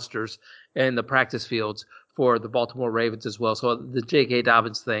turf monsters and the practice fields for the Baltimore Ravens as well. So the J.K.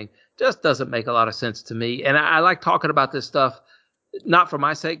 Dobbins thing just doesn't make a lot of sense to me. And I like talking about this stuff, not for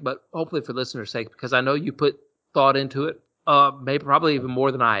my sake, but hopefully for listeners' sake, because I know you put thought into it, maybe probably even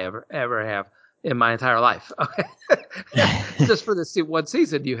more than I ever have in my entire life. Okay. Just for this one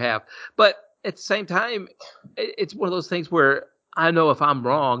season you have. But at the same time, it's one of those things where I know if I'm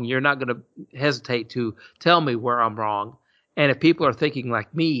wrong, you're not going to hesitate to tell me where I'm wrong. And if people are thinking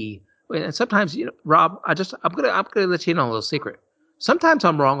like me, and sometimes, Rob, I'm gonna let you in on a little secret. Sometimes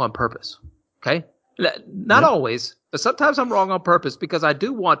I'm wrong on purpose. Okay, not always, but sometimes I'm wrong on purpose because I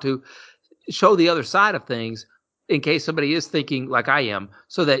do want to show the other side of things in case somebody is thinking like I am,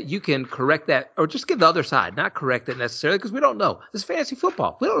 so that you can correct that or just give the other side, not correct it necessarily, because we don't know. This is fantasy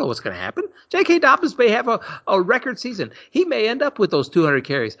football. We don't know what's going to happen. J.K. Dobbins may have a record season. He may end up with those 200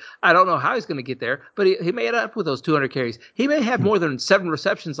 carries. I don't know how he's going to get there, but he may end up with those 200 carries. He may have more than 7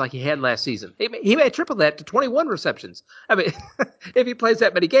 receptions like he had last season. He may triple that to 21 receptions. I mean, if he plays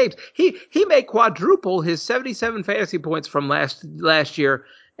that many games, he may quadruple his 77 fantasy points from last year,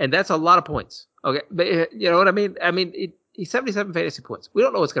 and that's a lot of points. Okay, but you know what I mean? I mean, he's 77 fantasy points. We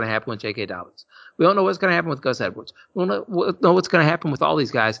don't know what's going to happen with J.K. Dobbins. We don't know what's going to happen with Gus Edwards. We don't know what's going to happen with all these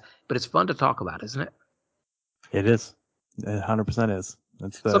guys, but it's fun to talk about, isn't it? It is. It 100% is.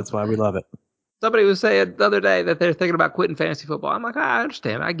 That's why we love it. Somebody was saying the other day that they're thinking about quitting fantasy football. I'm like, I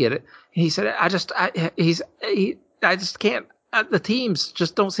understand. I get it. And he said, I just can't. The teams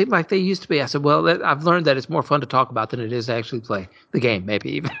just don't seem like they used to be. I said, well, I've learned that it's more fun to talk about than it is to actually play the game, maybe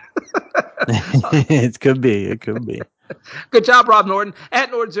even. It could be. Good job, Rob Norton.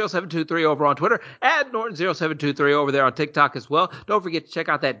 At Norton0723 over on Twitter. At Norton0723 over there on TikTok as well. Don't forget to check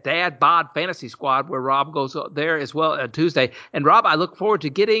out that Dad Bod Fantasy Squad where Rob goes there as well on Tuesday. And Rob, I look forward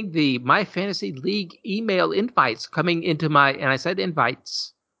to getting the My Fantasy League email invites coming into and I said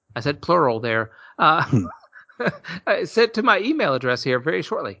invites. I said plural there. Sent to my email address here very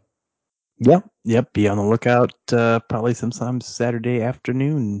shortly. Yep. Be on the lookout. Probably sometime Saturday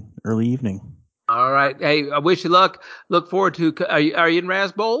afternoon, early evening. All right. Hey, I wish you luck. Look forward to. Are you in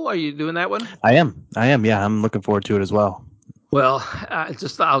Raz Bowl? Are you doing that one? I am. Yeah, I'm looking forward to it as well. Well,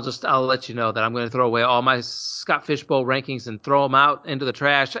 I'll let you know that I'm going to throw away all my Scott Fish Bowl rankings and throw them out into the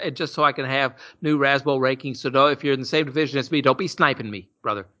trash, just so I can have new Raz Bowl rankings. So if you're in the same division as me, don't be sniping me,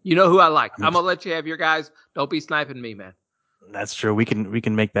 brother. You know who I like. I'm gonna let you have your guys. Don't be sniping me, man. That's true. We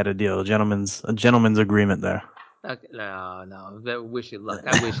can make that a deal. A gentleman's agreement there. Okay, no. I wish you luck.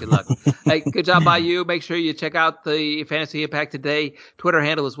 Hey, good job by you. Make sure you check out the Fantasy Impact Today Twitter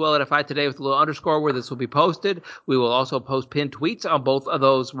handle as well at FI Today with a little underscore where this will be posted. We will also post pinned tweets on both of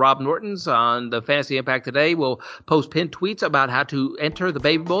those Rob Nortons on the Fantasy Impact Today. We'll post pinned tweets about how to enter the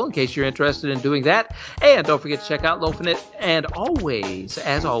Baby Bowl in case you're interested in doing that. And don't forget to check out Loafin' It. And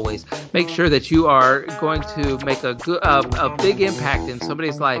as always, make sure that you are going to make a big impact in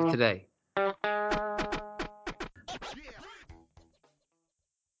somebody's life today.